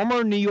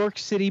former New York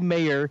City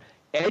Mayor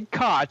Ed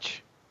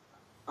Koch,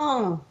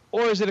 or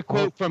is it a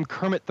quote from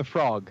Kermit the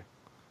Frog?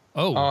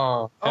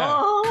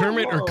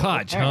 Kermit or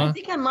Koch, huh? I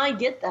think I might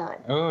get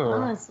that.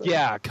 Honestly.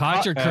 Yeah,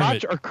 Koch or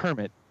Kermit.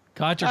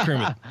 Koch or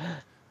Kermit.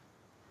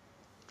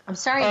 I'm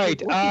sorry. All right,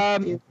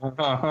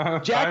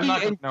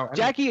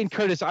 Jackie and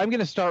Curtis, I'm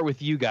going to start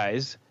with you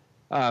guys.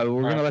 We're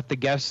going to let the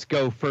guests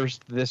go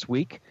first this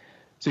week.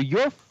 So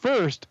your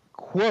first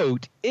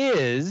quote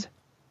is,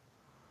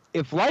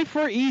 "If life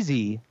were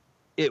easy,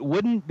 it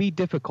wouldn't be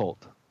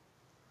difficult."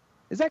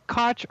 Is that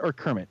Koch or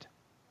Kermit?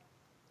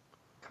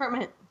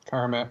 Kermit.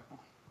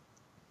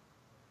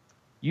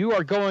 You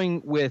are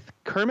going with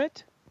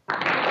Kermit?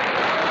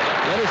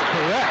 That is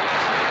correct.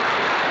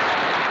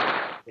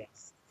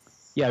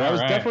 Yeah, that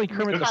was definitely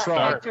Kermit the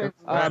Frog.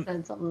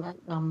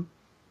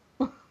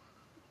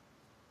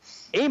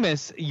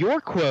 Amos,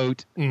 your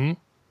quote,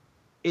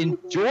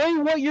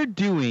 enjoy what you're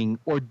doing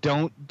or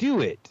don't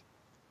do it.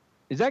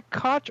 Is that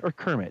Koch or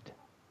Kermit?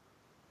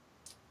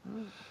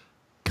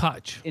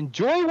 Koch.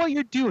 Enjoy what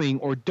you're doing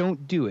or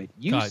don't do it.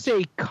 You Koch.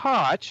 say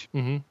Koch.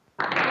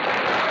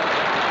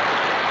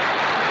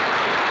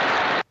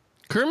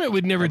 Kermit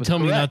would never tell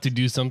me not to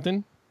do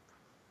something.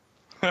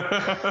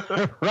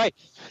 Right.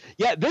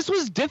 Yeah, this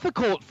was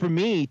difficult for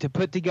me to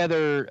put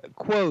together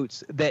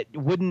quotes that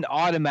wouldn't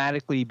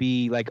automatically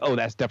be like, oh,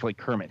 that's definitely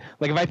Kermit.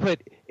 Like if I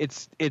put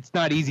it's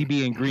not easy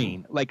being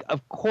green. Like,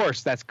 of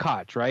course that's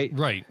Koch, right?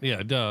 Right.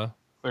 Yeah, duh.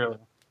 Clearly.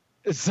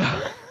 So,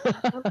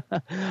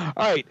 all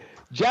right,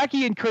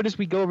 Jackie and Curtis,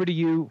 we go over to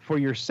you for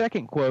your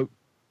second quote.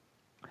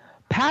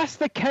 Pass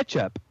the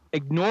ketchup,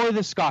 ignore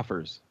the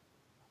scoffers.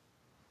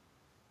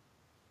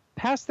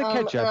 Pass the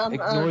ketchup,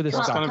 ignore the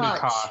scoffers. That's gonna be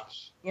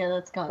Koch. Yeah,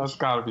 that's Koch. That's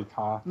gotta be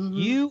Koch.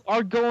 You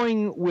are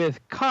going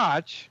with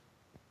Koch.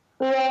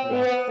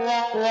 That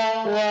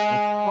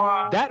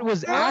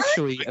was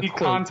actually a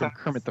quote from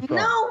Kermit the Frog.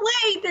 No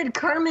way did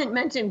Kermit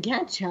mention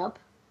ketchup.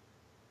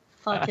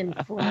 Fucking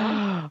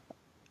frog.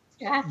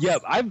 Yes.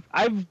 Yep, I've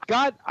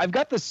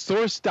got the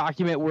source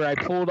document where I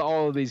pulled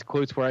all of these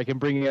quotes where I can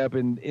bring it up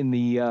in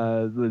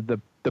the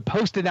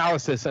post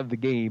analysis of the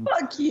game.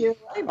 Fuck you.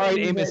 All right,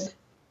 Amos,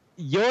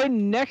 your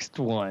next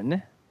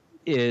one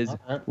is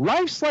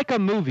life's like a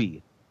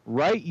movie.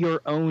 Write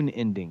your own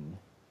ending.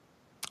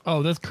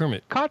 Oh, that's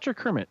Kermit. Koch or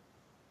Kermit?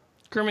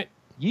 Kermit.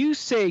 You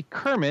say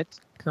Kermit.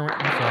 Kermit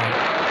the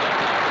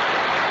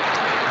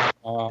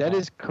Frog. That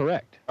is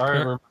correct. All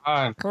right, we're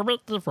fine.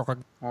 Kermit the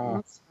Frog.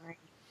 I'm sorry.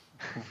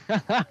 All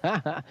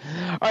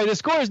right, the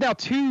score is now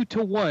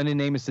 2-1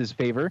 in Amos's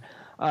favor.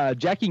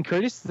 Jackie and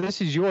Curtis,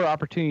 this is your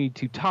opportunity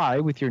to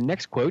tie with your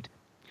next quote.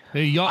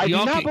 Hey, y'all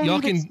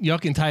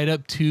can tie it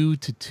up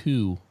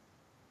 2-2.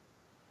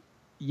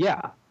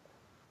 Yeah.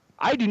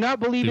 I do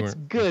not believe it's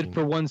good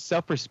for one's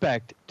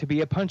self-respect to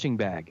be a punching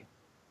bag.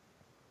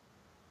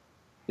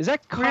 Is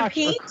that Koch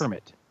or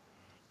Kermit?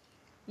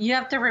 You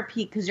have to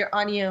repeat because your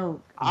audio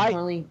is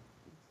really...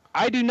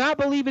 I do not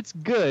believe it's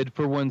good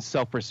for one's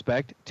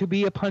self-respect to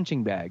be a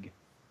punching bag.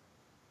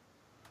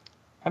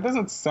 That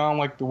doesn't sound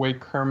like the way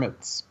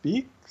Kermit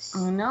speaks.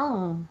 Oh,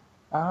 no.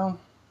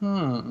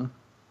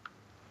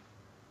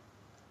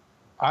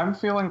 I'm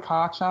feeling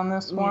Koch on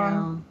this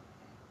one.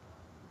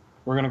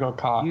 We're going to go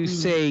Koch. You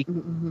say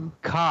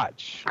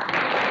Koch.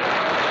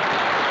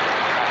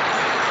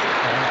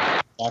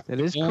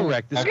 That is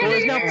correct. The score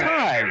is now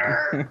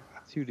tied.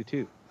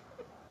 2-2.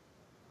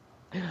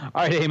 All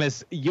right,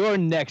 Amos, your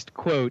next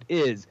quote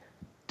is,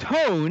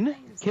 tone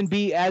can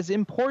be as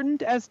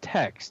important as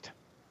text.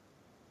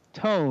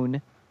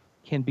 Tone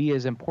can be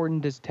as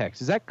important as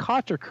text. Is that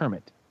Koch or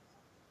Kermit?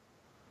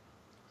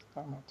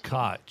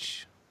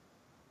 Koch.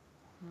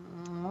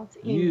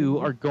 You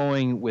are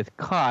going with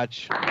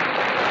Koch.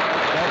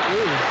 That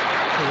is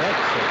correct,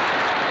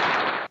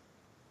 sir.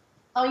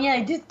 Oh,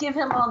 yeah, just give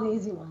him all the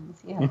easy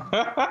ones.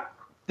 Yeah.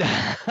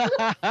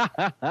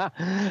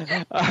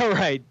 All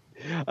right.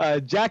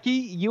 Jackie,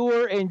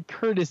 your and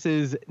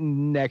Curtis's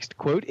next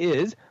quote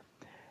is,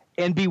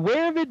 and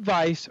beware of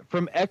advice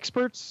from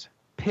experts,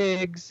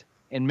 pigs,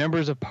 and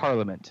members of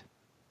parliament.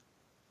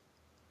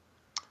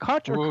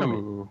 Koch or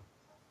Kermit?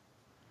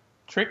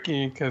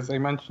 Tricky, because they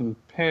mentioned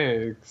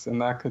pigs,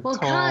 and that could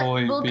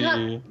totally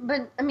be...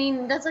 But, I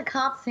mean, that's a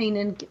cop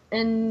thing,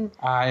 and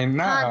I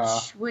know.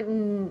 Koch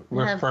wouldn't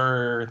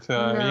refer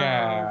to,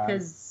 yeah.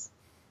 Because...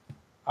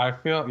 I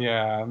feel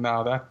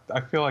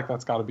like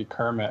that's got to be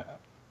Kermit.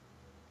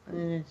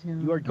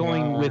 You are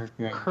going with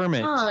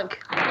Kermit. Fuck.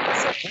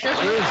 That is correct.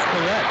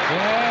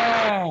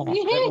 Yeah.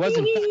 That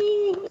wasn't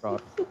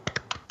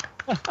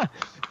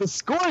The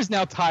score is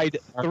now tied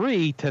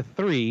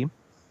 3-3.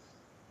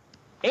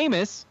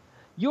 Amos,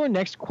 your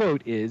next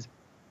quote is,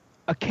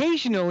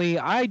 occasionally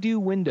I do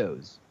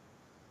windows.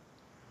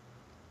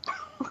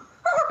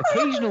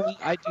 Occasionally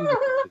I do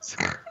windows.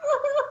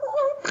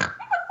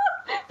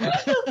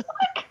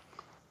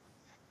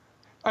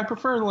 I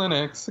prefer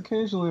Linux.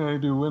 Occasionally I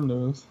do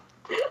Windows.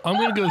 I'm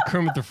going to go with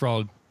Kermit the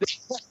Frog.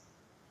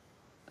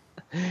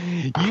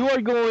 You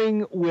are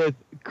going with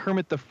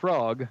Kermit the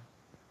Frog.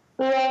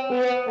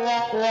 That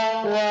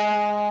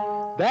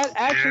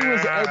actually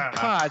was Ed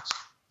Koch.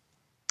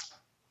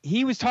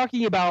 He was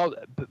talking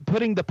about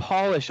putting the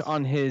polish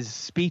on his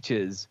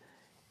speeches.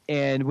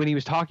 And when he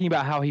was talking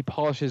about how he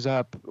polishes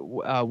up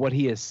what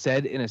he has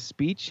said in a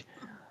speech,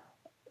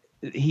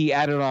 he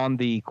added on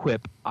the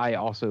quip, I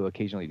also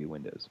occasionally do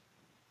Windows.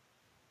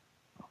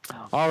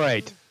 All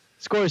right.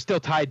 Score is still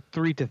tied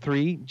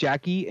 3-3.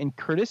 Jackie and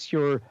Curtis,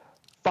 your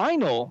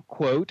final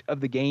quote of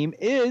the game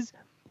is,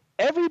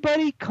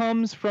 everybody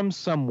comes from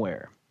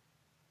somewhere.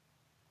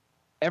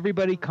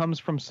 Everybody comes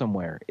from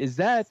somewhere. Is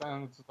that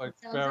sounds like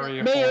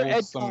very Mayor Ed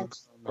wholesome Koch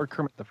or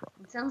Kermit the Frog?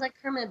 It sounds like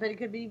Kermit, but it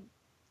could be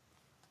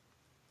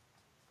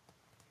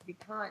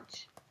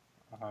Koch.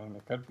 I mean,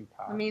 it could be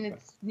Koch. I mean,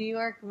 it's New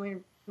York, and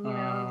we're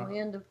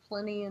land of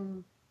plenty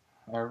and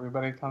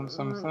Everybody comes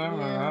from some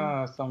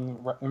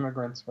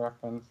immigrants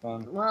reference.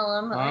 And, well,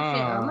 I'm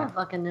a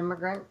fucking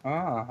immigrant.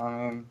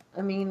 I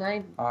mean,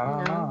 I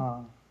don't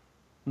know.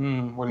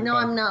 What do you no,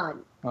 think? I'm not.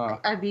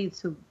 I'd be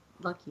so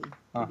lucky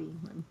to be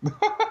one.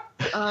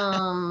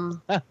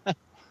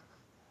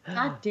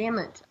 God damn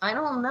it. I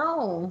don't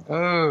know.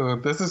 Oh,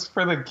 this is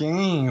for the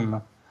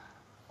game.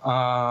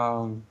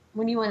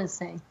 What do you want to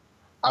say?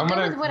 I'll go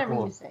with whatever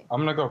you say.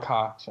 I'm going to go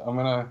Koch.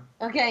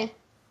 Okay.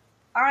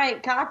 All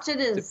right, Koch it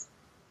is.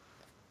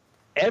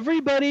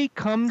 Everybody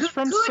comes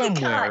from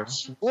somewhere.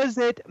 Koch. Was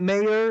it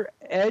Mayor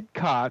Ed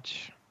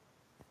Koch?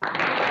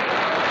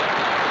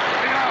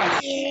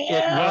 Yes.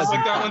 It was.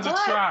 Like that one's a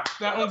trap.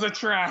 That one's a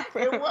trap.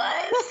 It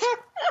was.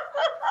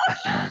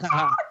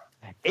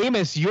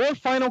 Amos, your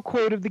final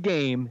quote of the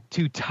game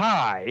to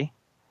tie.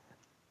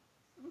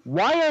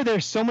 Why are there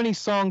so many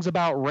songs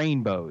about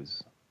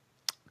rainbows?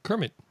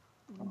 Kermit.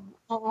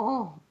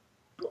 Oh.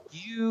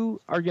 You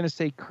are going to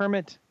say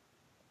Kermit.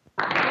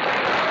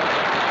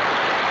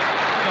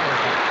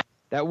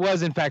 That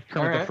was, in fact,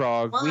 Kermit the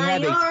Frog. Why we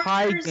had a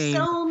tie game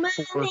so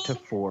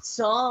 4-4.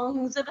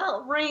 Songs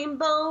about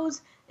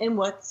rainbows and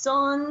what's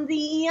on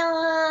the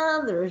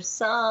other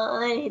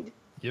side.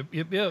 Yep.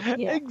 Yeah.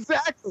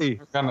 Exactly.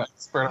 We're going to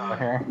spread out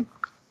here.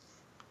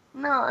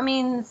 No, I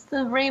mean, it's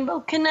the Rainbow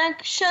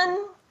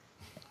Connection.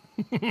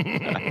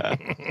 Yeah,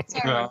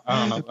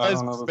 I don't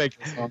know.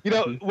 You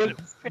know,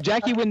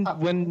 Jackie,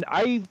 when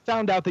I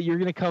found out that you're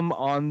going to come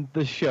on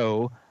the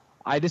show,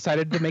 I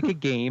decided to make a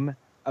game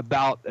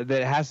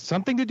that has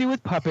something to do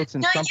with puppets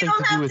and something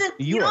to do with New York.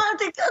 You don't have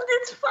to.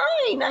 It's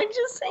fine. I'm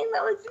just saying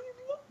that was easy.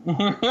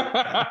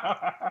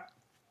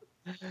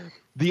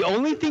 The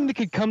only thing that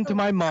could come to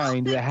my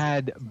mind that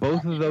had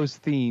both of those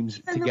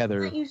themes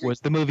together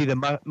was the movie The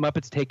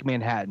Muppets Take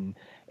Manhattan.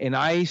 And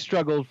I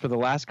struggled for the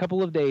last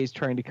couple of days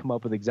trying to come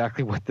up with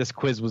exactly what this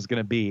quiz was going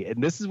to be.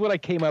 And this is what I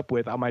came up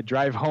with on my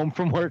drive home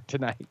from work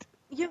tonight.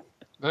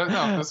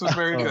 No, this was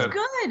very good. It was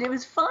good. It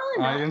was fun.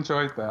 I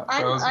enjoyed that.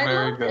 That was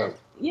very good. It.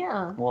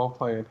 Yeah. Well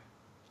played.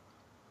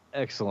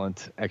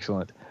 Excellent.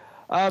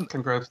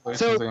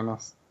 Congratulations,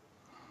 Amos.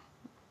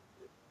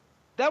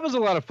 That was a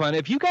lot of fun.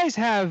 If you guys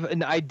have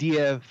an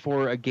idea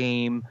for a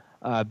game,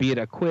 be it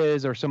a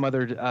quiz or some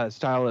other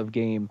style of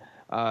game,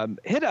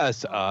 hit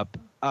us up.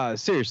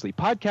 Seriously,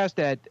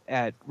 podcast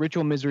at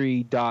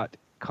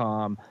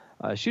ritualmisery.com.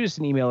 Shoot us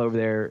an email over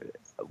there.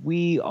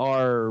 We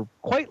are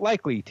quite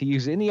likely to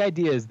use any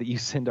ideas that you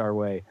send our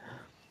way.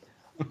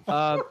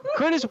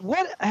 Curtis,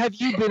 what have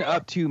you been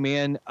up to,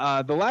 man?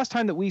 The last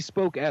time that we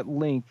spoke at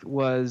length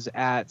was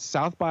at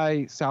South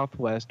by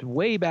Southwest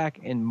way back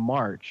in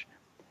March.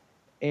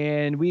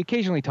 And we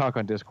occasionally talk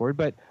on Discord,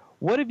 but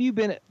what have you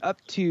been up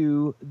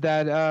to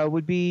that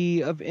would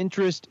be of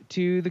interest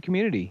to the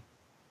community?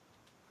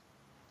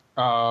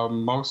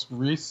 Most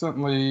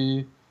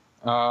recently,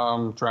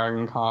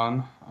 Dragon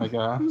Con, I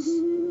guess,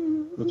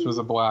 which was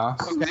a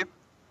blast. Okay.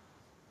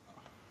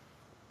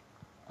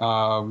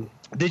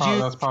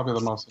 That's probably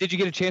the most. Did you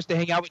get a chance to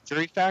hang out with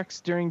Jury Facts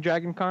during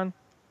Dragon Con?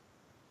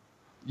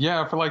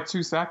 Yeah, for like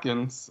 2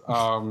 seconds.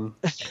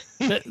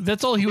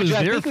 That's all he was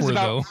there for,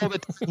 though. All the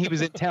time he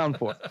was in town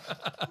for.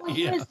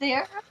 He was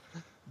there.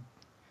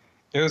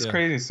 It was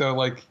crazy. So,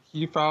 like,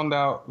 he found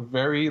out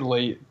very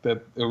late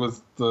that it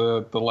was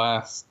the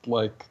last,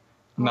 like,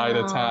 night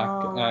attack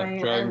at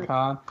Dragon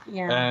Con.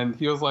 Yeah. And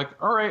he was like,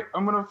 all right,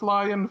 I'm going to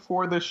fly in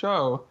for the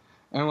show.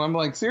 And I'm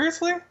like,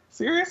 seriously?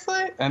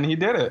 And he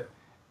did it.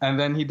 And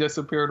then he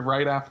disappeared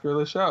right after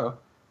the show.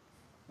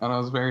 And I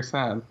was very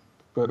sad.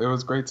 But it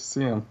was great to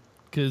see him.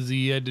 Because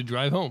he had to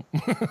drive home.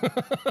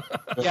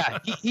 Yeah,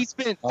 he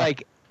spent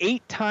like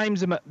 8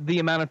 times the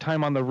amount of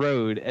time on the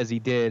road as he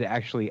did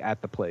actually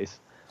at the place.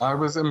 I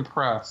was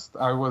impressed.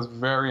 I was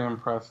very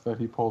impressed that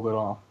he pulled it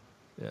off.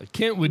 Yeah,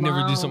 Kent would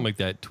never do something like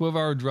that.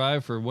 12-hour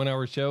drive for a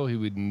 1-hour show, he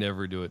would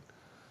never do it.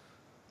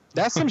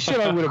 That's some shit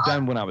I would have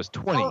done when I was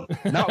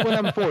 20, not when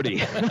I'm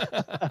 40.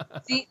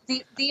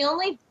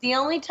 The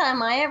only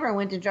time I ever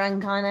went to Dragon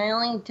Con, I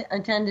only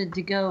attended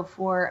to go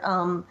for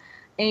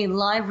a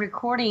live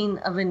recording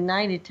of a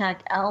Night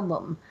Attack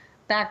album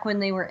back when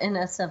they were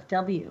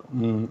NSFW.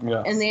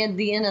 Yes. And they had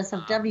the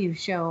NSFW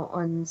show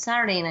on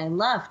Saturday, and I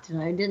left,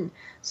 and I didn't.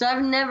 So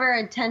I've never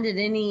attended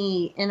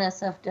any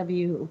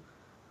NSFW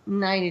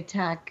Night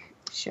Attack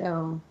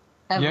show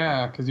ever.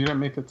 Yeah, because you didn't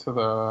make it to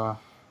the,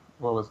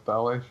 what was the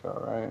LA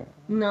show, right?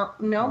 Nope.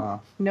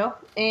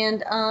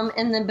 And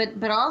then,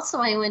 but also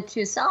I went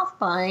to South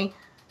by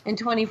in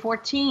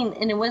 2014,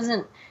 and it was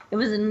a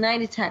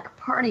Night Attack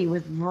party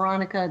with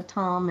Veronica,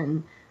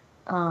 Tom,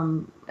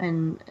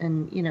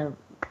 and you know,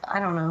 I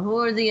don't know, who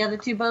are the other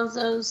 2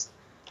 bozos?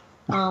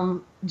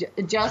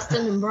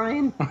 Justin and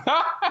Brian.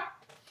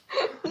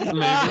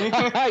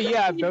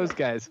 Yeah, those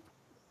guys.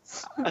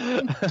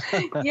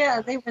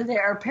 Yeah, they were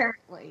there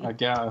apparently. I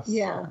guess.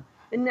 Yeah,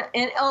 and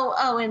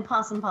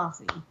Possum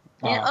Posse.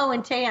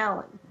 And Tay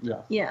Allen.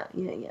 Yeah. Yeah.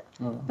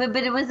 But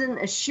it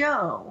wasn't a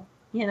show.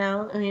 You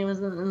know, I mean, it was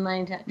a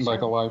Night Attack show.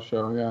 Like a live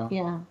show, yeah.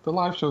 Yeah. The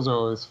live shows are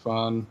always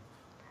fun.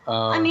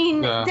 I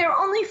mean, they're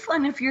only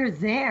fun if you're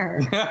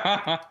there.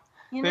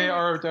 They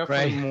are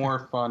definitely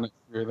more fun if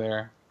you're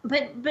there.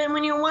 But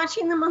when you're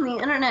watching them on the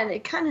internet,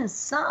 it kind of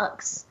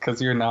sucks.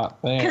 Because you're not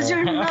there. Because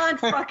you're not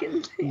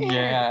fucking there.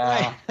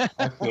 Yeah.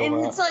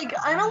 And it's like,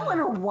 I don't want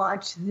to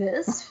watch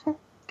this.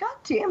 God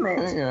damn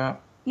it. Yeah.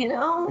 You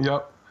know?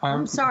 Yep.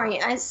 I'm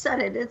sorry. I said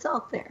it. It's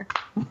out there.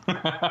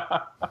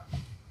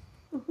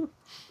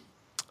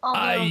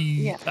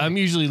 I'm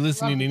usually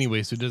listening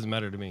anyway, so it doesn't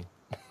matter to me.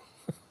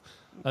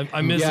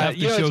 I miss half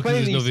the show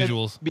because there's no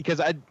visuals.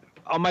 Because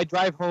on my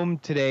drive home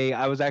today,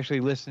 I was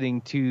actually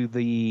listening to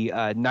the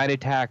Night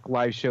Attack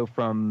live show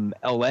from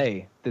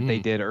LA that they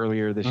did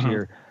earlier this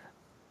year.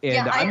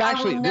 And I'm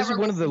actually, this is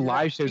one of the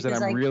live shows that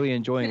I'm really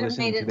enjoying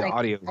listening to the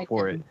audio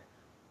for it.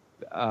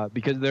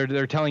 Because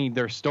they're telling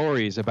their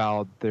stories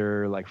about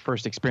their like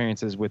first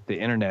experiences with the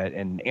internet,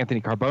 and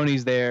Anthony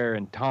Carbone's there,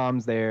 and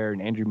Tom's there,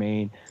 and Andrew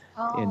Main,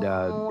 and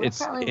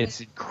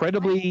it's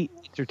incredibly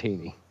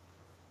entertaining.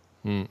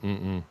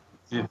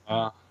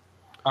 Yeah,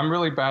 I'm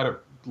really bad at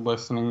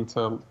listening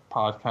to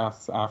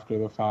podcasts after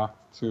the fact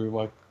too,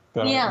 like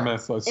that I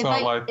miss. Like,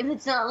 if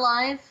it's not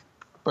live.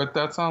 But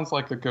that sounds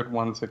like a good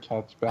one to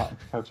catch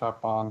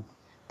up on.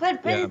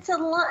 But it's a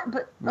lot.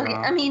 But okay,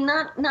 I mean,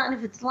 not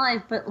if it's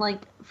live, but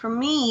like for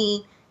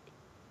me,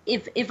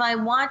 if I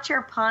watch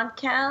your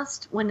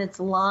podcast when it's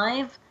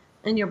live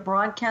and you're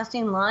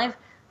broadcasting live,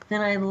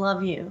 then I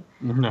love you.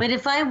 But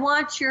if I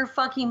watch your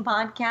fucking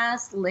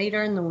podcast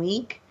later in the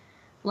week,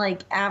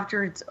 like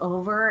after it's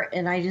over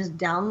and I just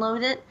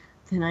download it,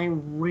 then I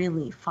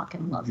really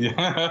fucking love you. You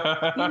know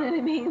what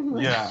I mean?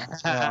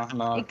 Like,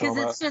 no, because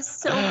it's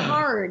just so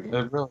hard.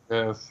 It really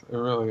is. It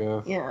really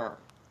is. Yeah.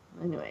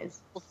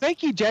 Anyways. Well,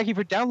 thank you, Jackie,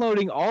 for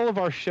downloading all of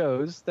our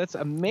shows. That's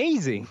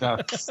amazing.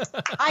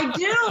 I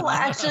do,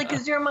 actually,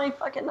 because you're my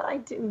fucking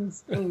iTunes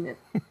thing.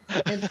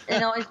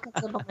 It always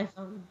comes up on my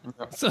phone.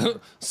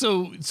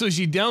 So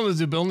she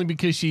downloads it, but only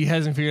because she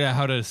hasn't figured out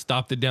how to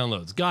stop the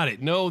downloads. Got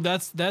it. No,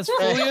 that's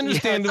fully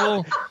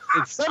understandable.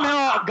 It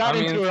somehow got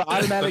into her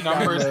automatic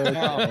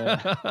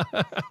download.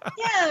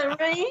 Yeah,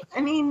 right?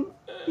 I mean,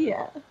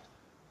 yeah.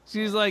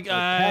 She's like,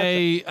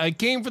 I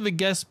came for the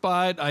guest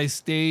spot. I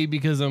stay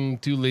because I'm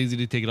too lazy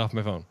to take it off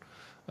my phone.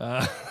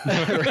 I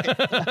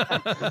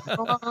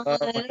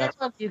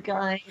love you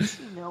guys.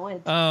 You know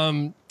it.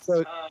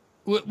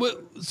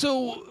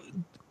 So,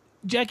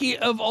 Jackie,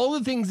 of all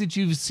the things that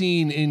you've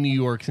seen in New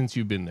York since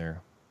you've been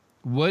there,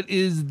 what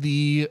is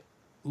the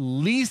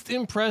least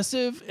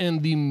impressive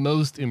and the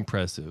most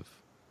impressive?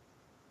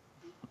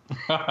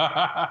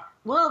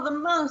 Well, the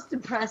most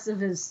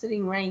impressive is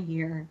sitting right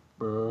here.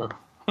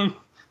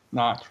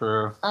 Not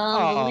true.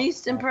 The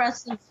least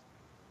impressive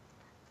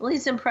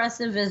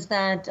is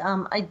that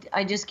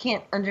I just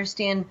can't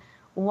understand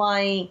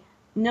why,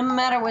 no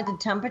matter what the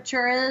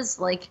temperature is,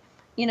 like,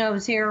 you know, I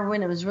was here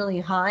when it was really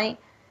high.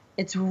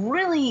 It's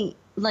really,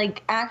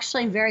 like,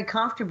 actually very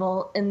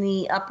comfortable in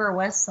the Upper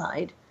West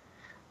Side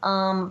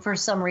for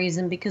some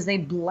reason, because they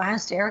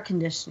blast air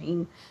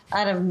conditioning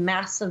out of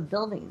massive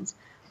buildings.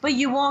 But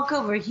you walk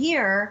over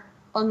here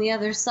on the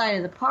other side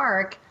of the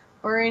park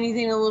or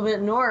anything a little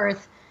bit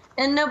north,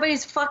 and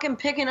nobody's fucking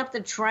picking up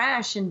the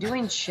trash and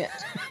doing shit.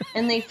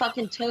 And they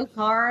fucking tow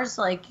cars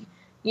like,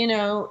 you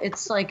know,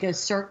 it's like a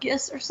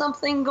circus or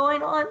something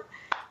going on.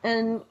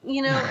 And,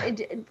 you know,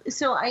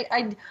 so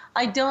I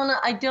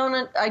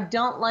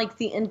don't like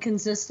the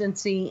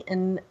inconsistency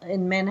in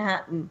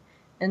Manhattan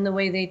and the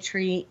way they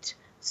treat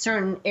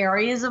certain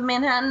areas of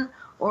Manhattan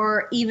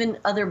or even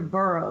other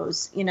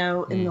boroughs, you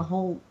know, in the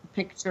whole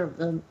picture of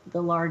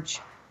the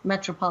large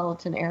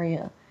metropolitan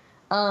area.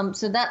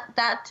 So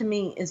that to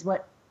me is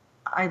what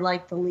I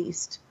like the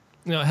least.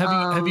 Now,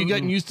 have you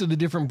gotten used to the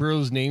different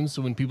boroughs' names?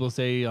 So when people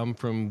say I'm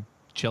from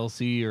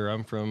Chelsea or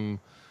I'm from,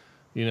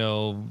 you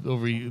know,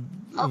 over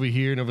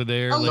here and over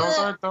there,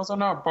 those are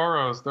not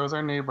boroughs. Those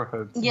are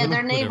neighborhoods. Yeah,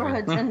 they're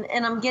neighborhoods,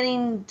 and I'm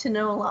getting to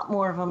know a lot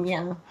more of them.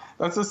 Yeah.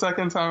 That's the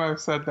second time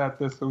I've said that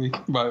this week,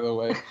 by the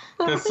way,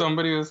 because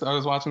I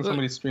was watching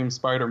somebody stream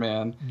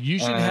Spider-Man. You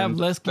should have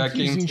less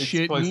confusing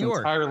shit in New York.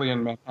 Entirely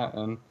in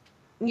Manhattan.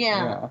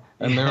 Yeah.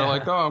 And they were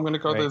like, oh, I'm going to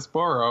go to this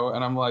borough.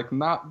 And I'm like,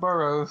 not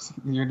boroughs.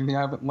 You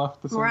haven't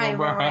left the single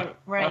borough.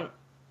 Right.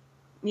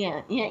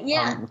 Yeah.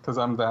 Because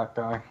I'm that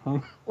guy.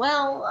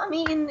 Well, I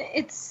mean,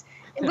 it's...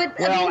 But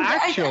well, I mean,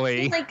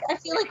 actually... I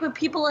feel like when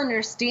people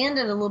understand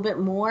it a little bit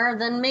more,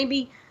 then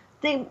maybe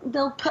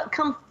they'll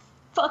come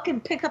fucking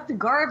pick up the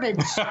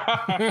garbage.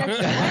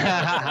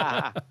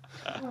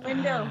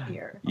 Window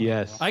here.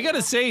 Yes. I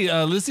gotta say,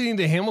 listening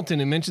to Hamilton,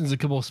 it mentions a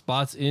couple of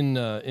spots in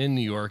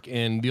New York,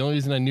 and the only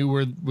reason I knew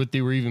what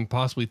they were even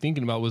possibly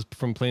thinking about was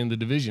from playing The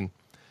Division.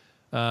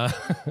 They're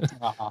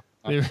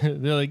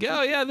like,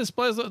 oh yeah, this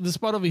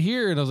spot over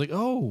here, and I was like,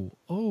 oh,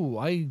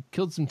 I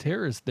killed some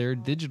terrorists there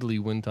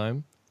digitally one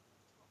time.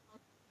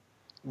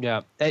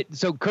 Yeah.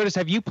 So Curtis,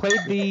 have you played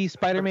the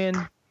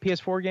Spider-Man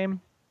PS4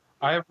 game?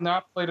 I have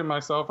not played it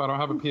myself. I don't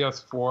have a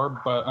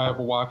PS4, but I have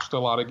watched a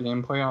lot of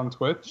gameplay on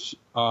Twitch.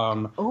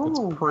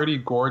 It's pretty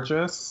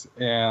gorgeous,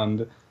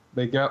 and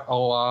they get a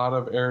lot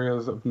of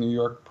areas of New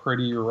York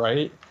pretty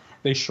right.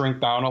 They shrink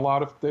down a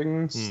lot of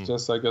things,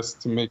 just I guess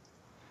to make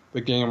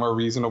the game a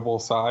reasonable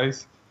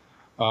size.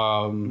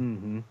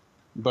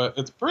 But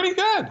it's pretty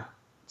good.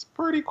 It's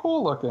pretty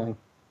cool looking.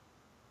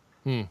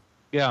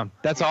 Yeah,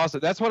 that's awesome.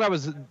 That's what I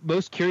was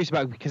most curious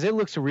about, because it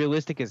looks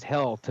realistic as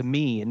hell to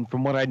me, and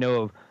from what I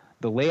know of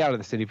the layout of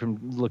the city from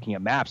looking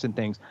at maps and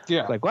things,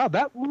 it's like, wow,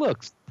 that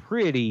looks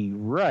pretty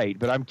right.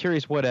 But I'm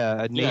curious what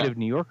a native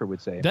New Yorker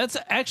would say. That's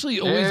actually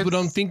always what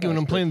I'm thinking when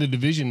I'm playing The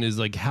Division, is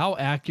like, how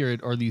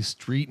accurate are these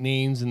street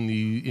names and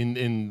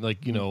in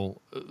like, you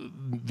know,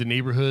 the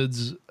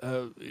neighborhoods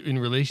in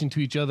relation to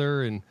each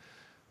other. And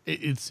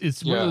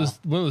it's one of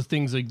those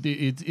things, like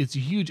it's a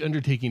huge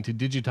undertaking to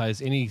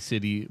digitize any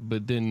city,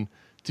 but then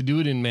to do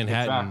it in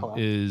Manhattan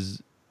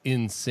is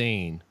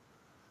insane,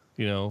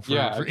 you know,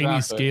 for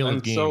any scale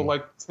of game. So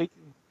like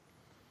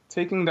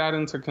taking that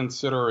into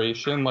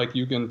consideration, like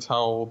you can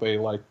tell they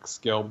like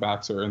scaled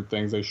back certain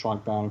things, they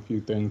shrunk down a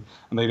few things,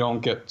 and they don't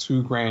get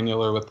too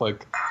granular with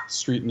like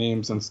street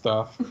names and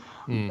stuff.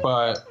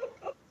 But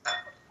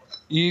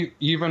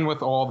even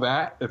with all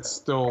that, it's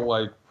still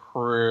like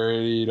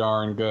pretty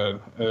darn good.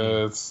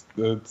 It's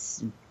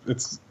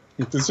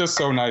just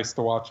so nice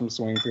to watch them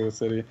swing through the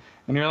city,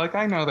 and you're like,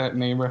 I know that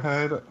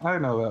neighborhood, I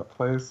know that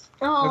place.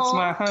 Aww. It's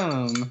my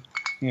home.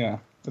 Yeah,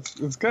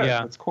 it's good.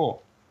 Yeah. It's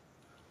cool.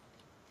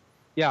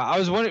 Yeah, I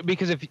was wondering,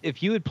 because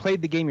if you had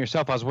played the game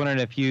yourself, I was wondering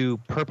if you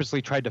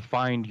purposely tried to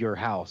find your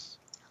house.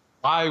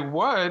 I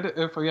would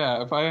if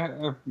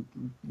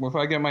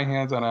I get my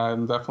hands on it,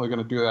 I'm definitely going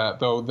to do that.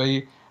 Though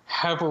they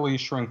heavily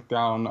shrink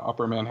down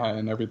Upper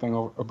Manhattan, everything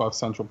above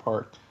Central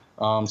Park.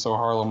 So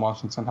Harlem,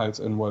 Washington Heights,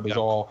 and Wood is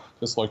all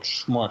just like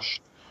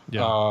smushed.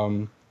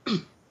 Yeah.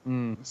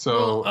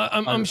 So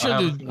I'm sure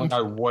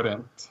I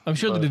wouldn't. I'm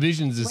sure the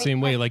Division's the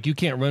same way. Like, you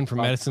can't run from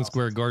Madison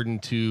Square Garden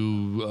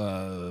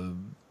to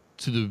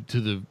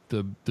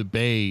the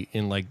Bay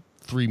in like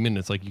 3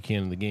 minutes like you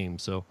can in the game.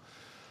 So,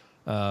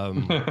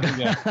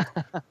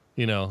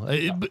 you know,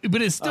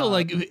 but it's still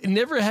like,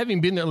 never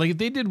having been there. Like, if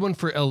they did one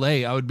for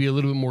LA, I would be a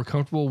little bit more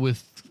comfortable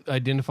with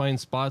identifying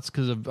spots,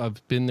 because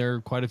I've been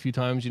there quite a few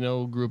times. You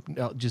know, grew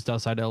up just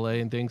outside LA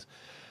and things.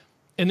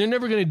 And they're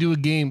never going to do a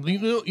game.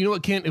 You know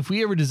what, Kent? If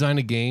we ever design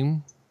a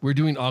game, we're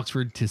doing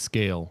Oxford to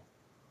scale.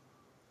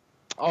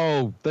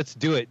 Oh, let's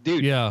do it,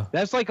 dude. Yeah,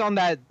 that's like on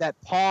that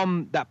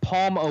Palm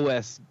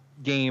OS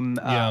game,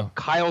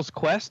 Kyle's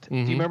Quest. Do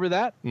you remember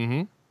that?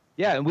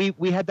 Yeah, and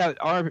we had that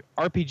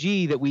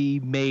RPG that we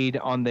made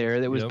on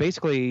there that was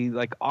basically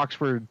like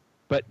Oxford,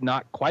 but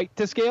not quite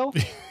to scale.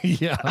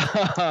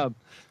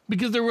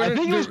 Because there weren't. I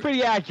think it was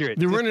pretty accurate.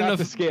 There weren't enough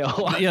to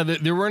scale.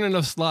 There weren't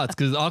enough slots,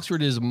 because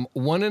Oxford is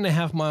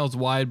 1.5 miles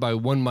wide by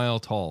 1 mile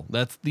tall.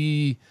 That's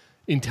the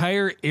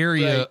entire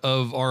area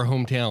of our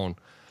hometown.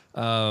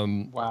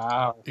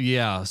 Wow.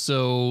 Yeah.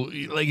 So,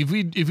 like, if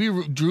we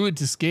drew it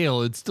to scale,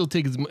 it'd still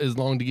take as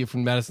long to get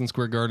from Madison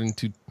Square Garden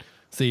to,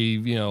 say,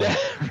 you know,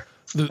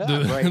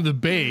 the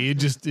Bay.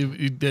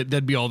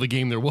 That'd be all the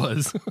game there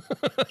was.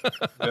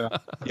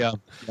 Yeah.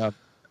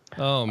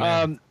 Oh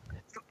man.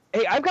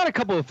 Hey, I've got a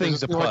couple of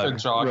things to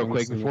plug real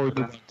quick before we move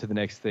on to the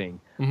next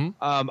thing.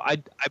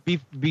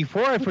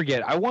 Before I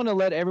forget, I want to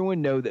let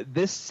everyone know that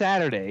this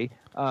Saturday,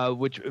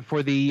 which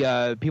for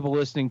the people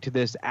listening to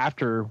this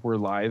after we're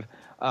live,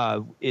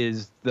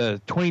 is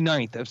the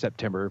 29th of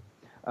September.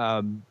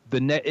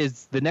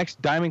 Is the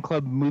next Diamond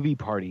Club movie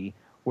party,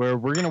 where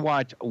we're going to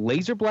watch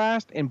Laser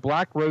Blast and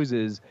Black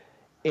Roses.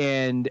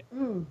 And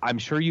I'm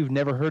sure you've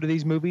never heard of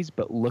these movies,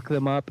 but look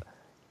them up.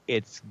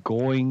 It's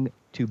going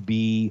to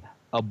be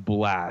a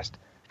blast.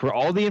 For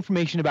all the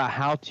information about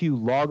how to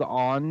log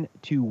on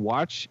to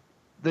watch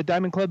the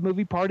Diamond Club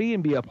movie party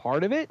and be a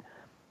part of it,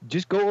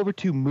 just go over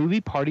to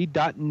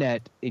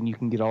movieparty.net and you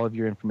can get all of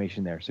your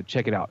information there. So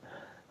check it out.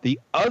 The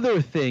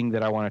other thing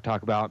that I want to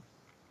talk about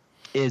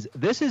is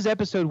this is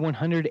episode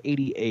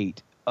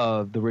 188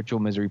 of the Ritual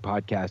Misery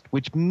podcast,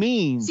 which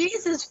means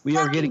we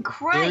are getting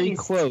very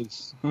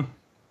close. We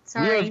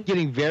are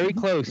getting very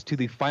close to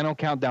the final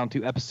countdown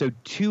to episode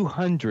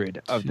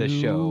 200 of the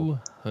show.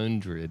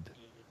 200.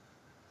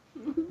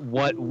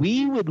 What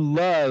we would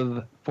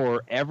love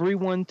for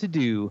everyone to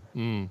do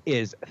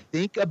is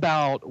think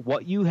about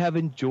what you have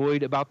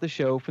enjoyed about the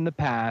show from the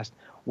past,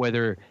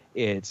 whether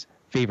it's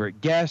favorite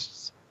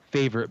guests,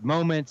 favorite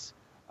moments,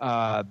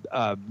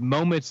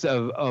 moments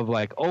of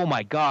like, oh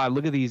my God,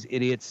 look at these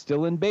idiots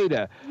still in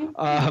beta.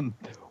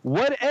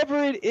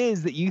 Whatever it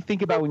is that you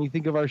think about when you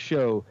think of our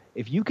show,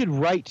 if you could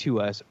write to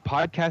us,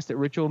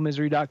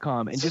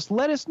 podcast@ritualmisery.com, and just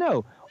let us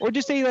know. Or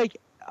just say, like,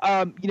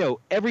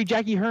 every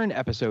Jackie Hearn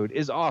episode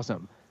is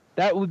awesome.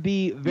 That would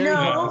be very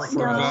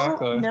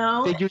helpful.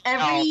 No.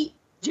 Every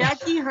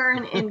Jackie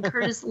Hearn and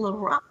Curtis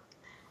LaRock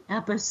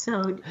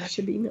episode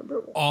should be number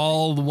one.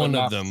 All one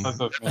of them. All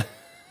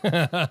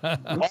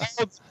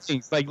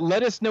things. Like,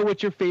 let us know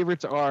what your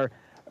favorites are.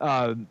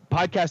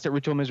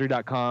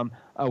 Podcast@ritualmisery.com.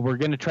 We're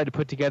going to try to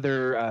put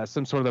together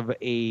some sort of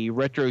a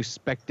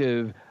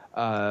retrospective,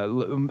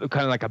 kind of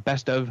like a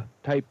best of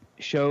type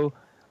show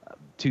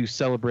to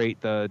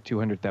celebrate the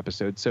 200th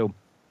episode. So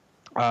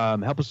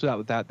help us out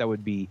with that. That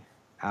would be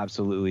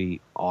absolutely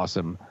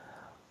awesome.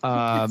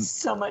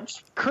 So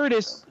much.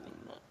 Curtis,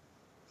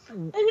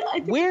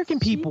 where can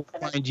people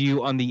find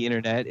you on the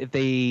internet if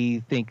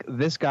they think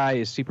this guy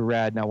is super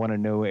rad and I want to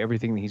know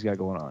everything that he's got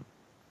going on?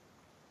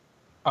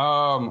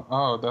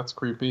 Oh, that's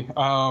creepy.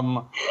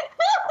 Welcome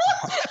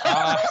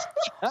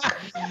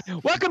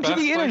to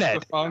the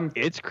internet.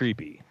 It's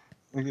creepy.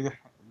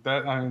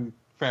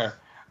 Fair.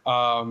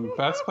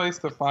 Best place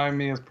to find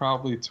me is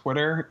probably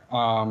Twitter.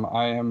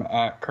 I am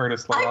at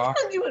Curtis LaRock.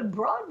 I found you at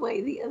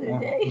Broadway the other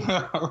day.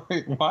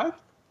 Wait, what?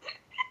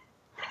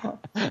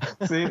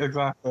 See,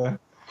 exactly.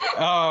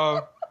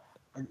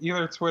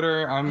 Either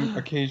Twitter. I'm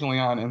occasionally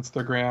on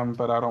Instagram,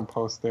 but I don't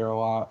post there a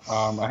lot.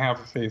 I have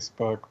a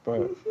Facebook,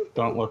 but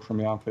don't look for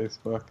me on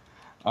Facebook.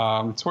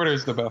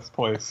 Twitter's the best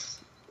place.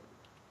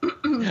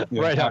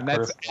 Right on.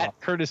 That's at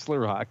Curtis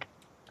LaRock.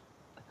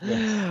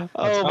 Yes.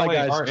 Oh my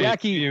gosh,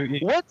 Jackie,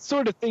 what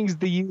sort of things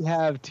do you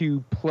have to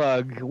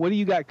plug? What do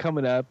you got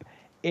coming up?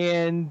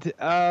 And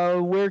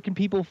where can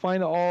people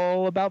find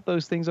all about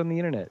those things on the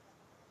internet?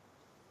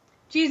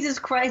 Jesus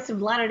Christ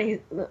of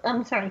Latter-day...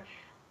 I'm sorry.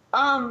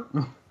 Said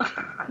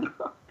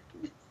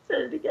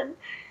it again.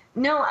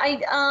 No,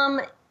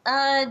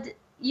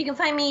 you can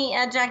find me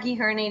at Jackie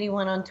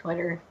Hearn81 on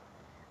Twitter.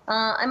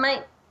 I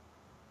might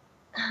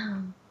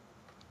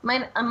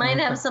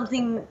have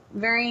something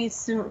very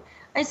soon.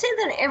 I say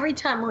that every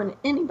time on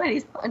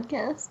anybody's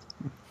podcast,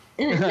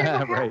 and it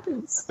never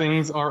happens.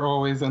 Things are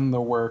always in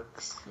the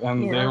works,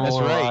 and they will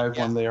arrive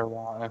when they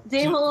arrive.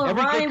 They will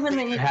arrive when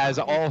they has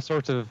all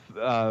sorts of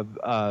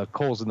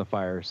coals in the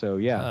fire. So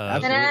absolutely.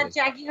 And at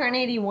Jackie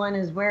Hearn81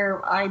 is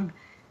where I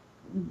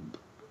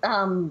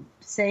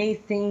say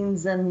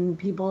things, and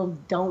people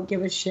don't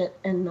give a shit,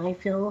 and I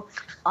feel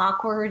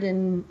awkward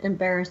and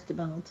embarrassed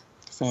about.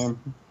 Same.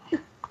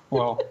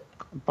 Well,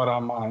 but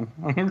I'm mine.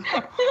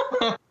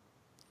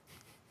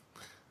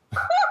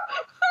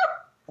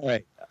 All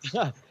right.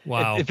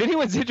 Wow. If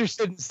anyone's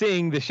interested in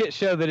seeing the shit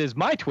show that is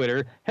my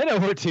Twitter, head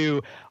over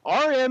to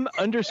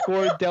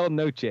RM_Del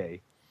Noche.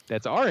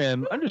 That's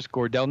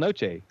RM_Del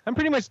Noche. I'm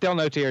pretty much Del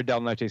Noche or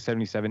Del Noche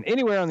 77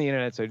 anywhere on the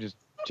internet, so just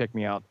check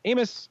me out.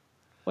 Amos,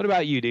 what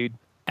about you, dude?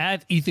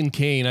 At Ethan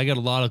Kane, I got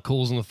a lot of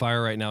coals in the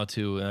fire right now,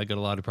 too. And I got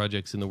a lot of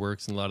projects in the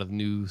works and a lot of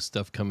new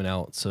stuff coming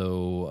out.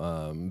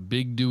 So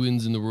big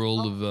doings in the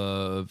world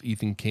of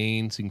Ethan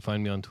Kane. So you can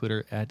find me on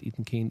Twitter at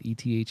Ethan Kane,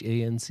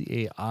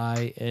 ETHANCAINE.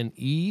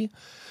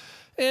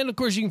 And, of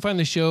course, you can find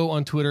the show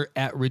on Twitter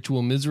at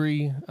Ritual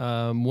Misery.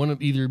 One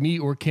of either me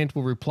or Kent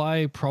will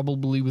reply,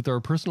 probably with our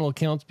personal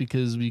accounts,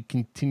 because we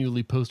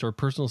continually post our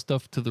personal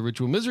stuff to the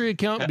Ritual Misery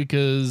account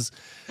because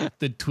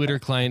the Twitter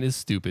client is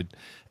stupid.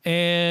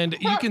 And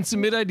you can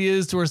submit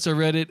ideas to our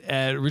subreddit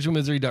at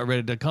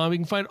ritualmisery.reddit.com. You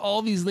can find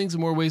all these links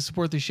and more ways to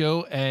support the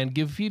show and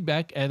give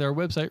feedback at our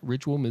website,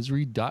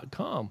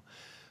 ritualmisery.com.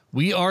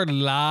 We are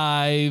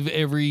live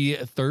every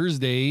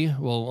Thursday,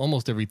 well,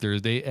 almost every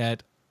Thursday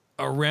at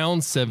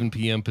around 7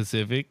 p.m.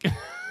 Pacific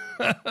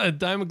at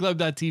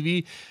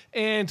diamondclub.tv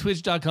and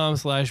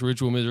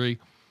twitch.com/ritualmisery.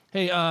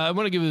 Hey, I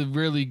want to give a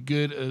really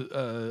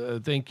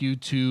good thank you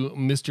to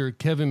Mr.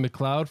 Kevin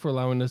MacLeod for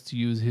allowing us to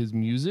use his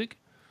music,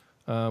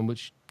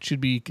 which should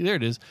be, there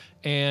it is.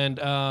 And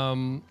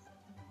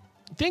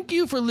thank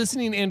you for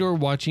listening and or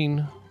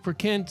watching. For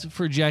Kent,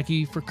 for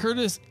Jackie, for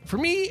Curtis, for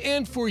me,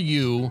 and for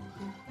you,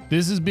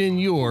 this has been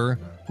your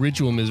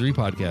Ritual Misery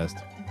Podcast.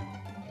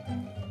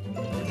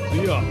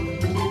 See ya.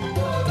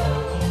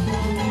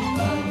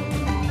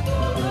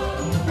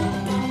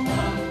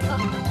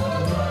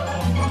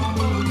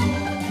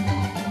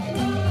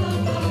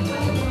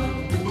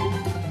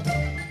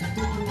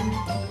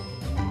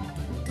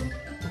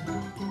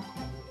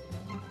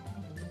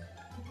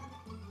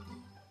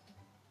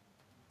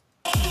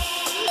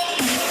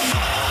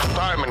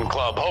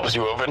 Club hopes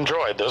you have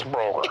enjoyed this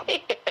program.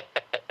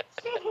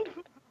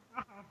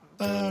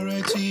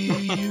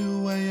 RITUALMISCY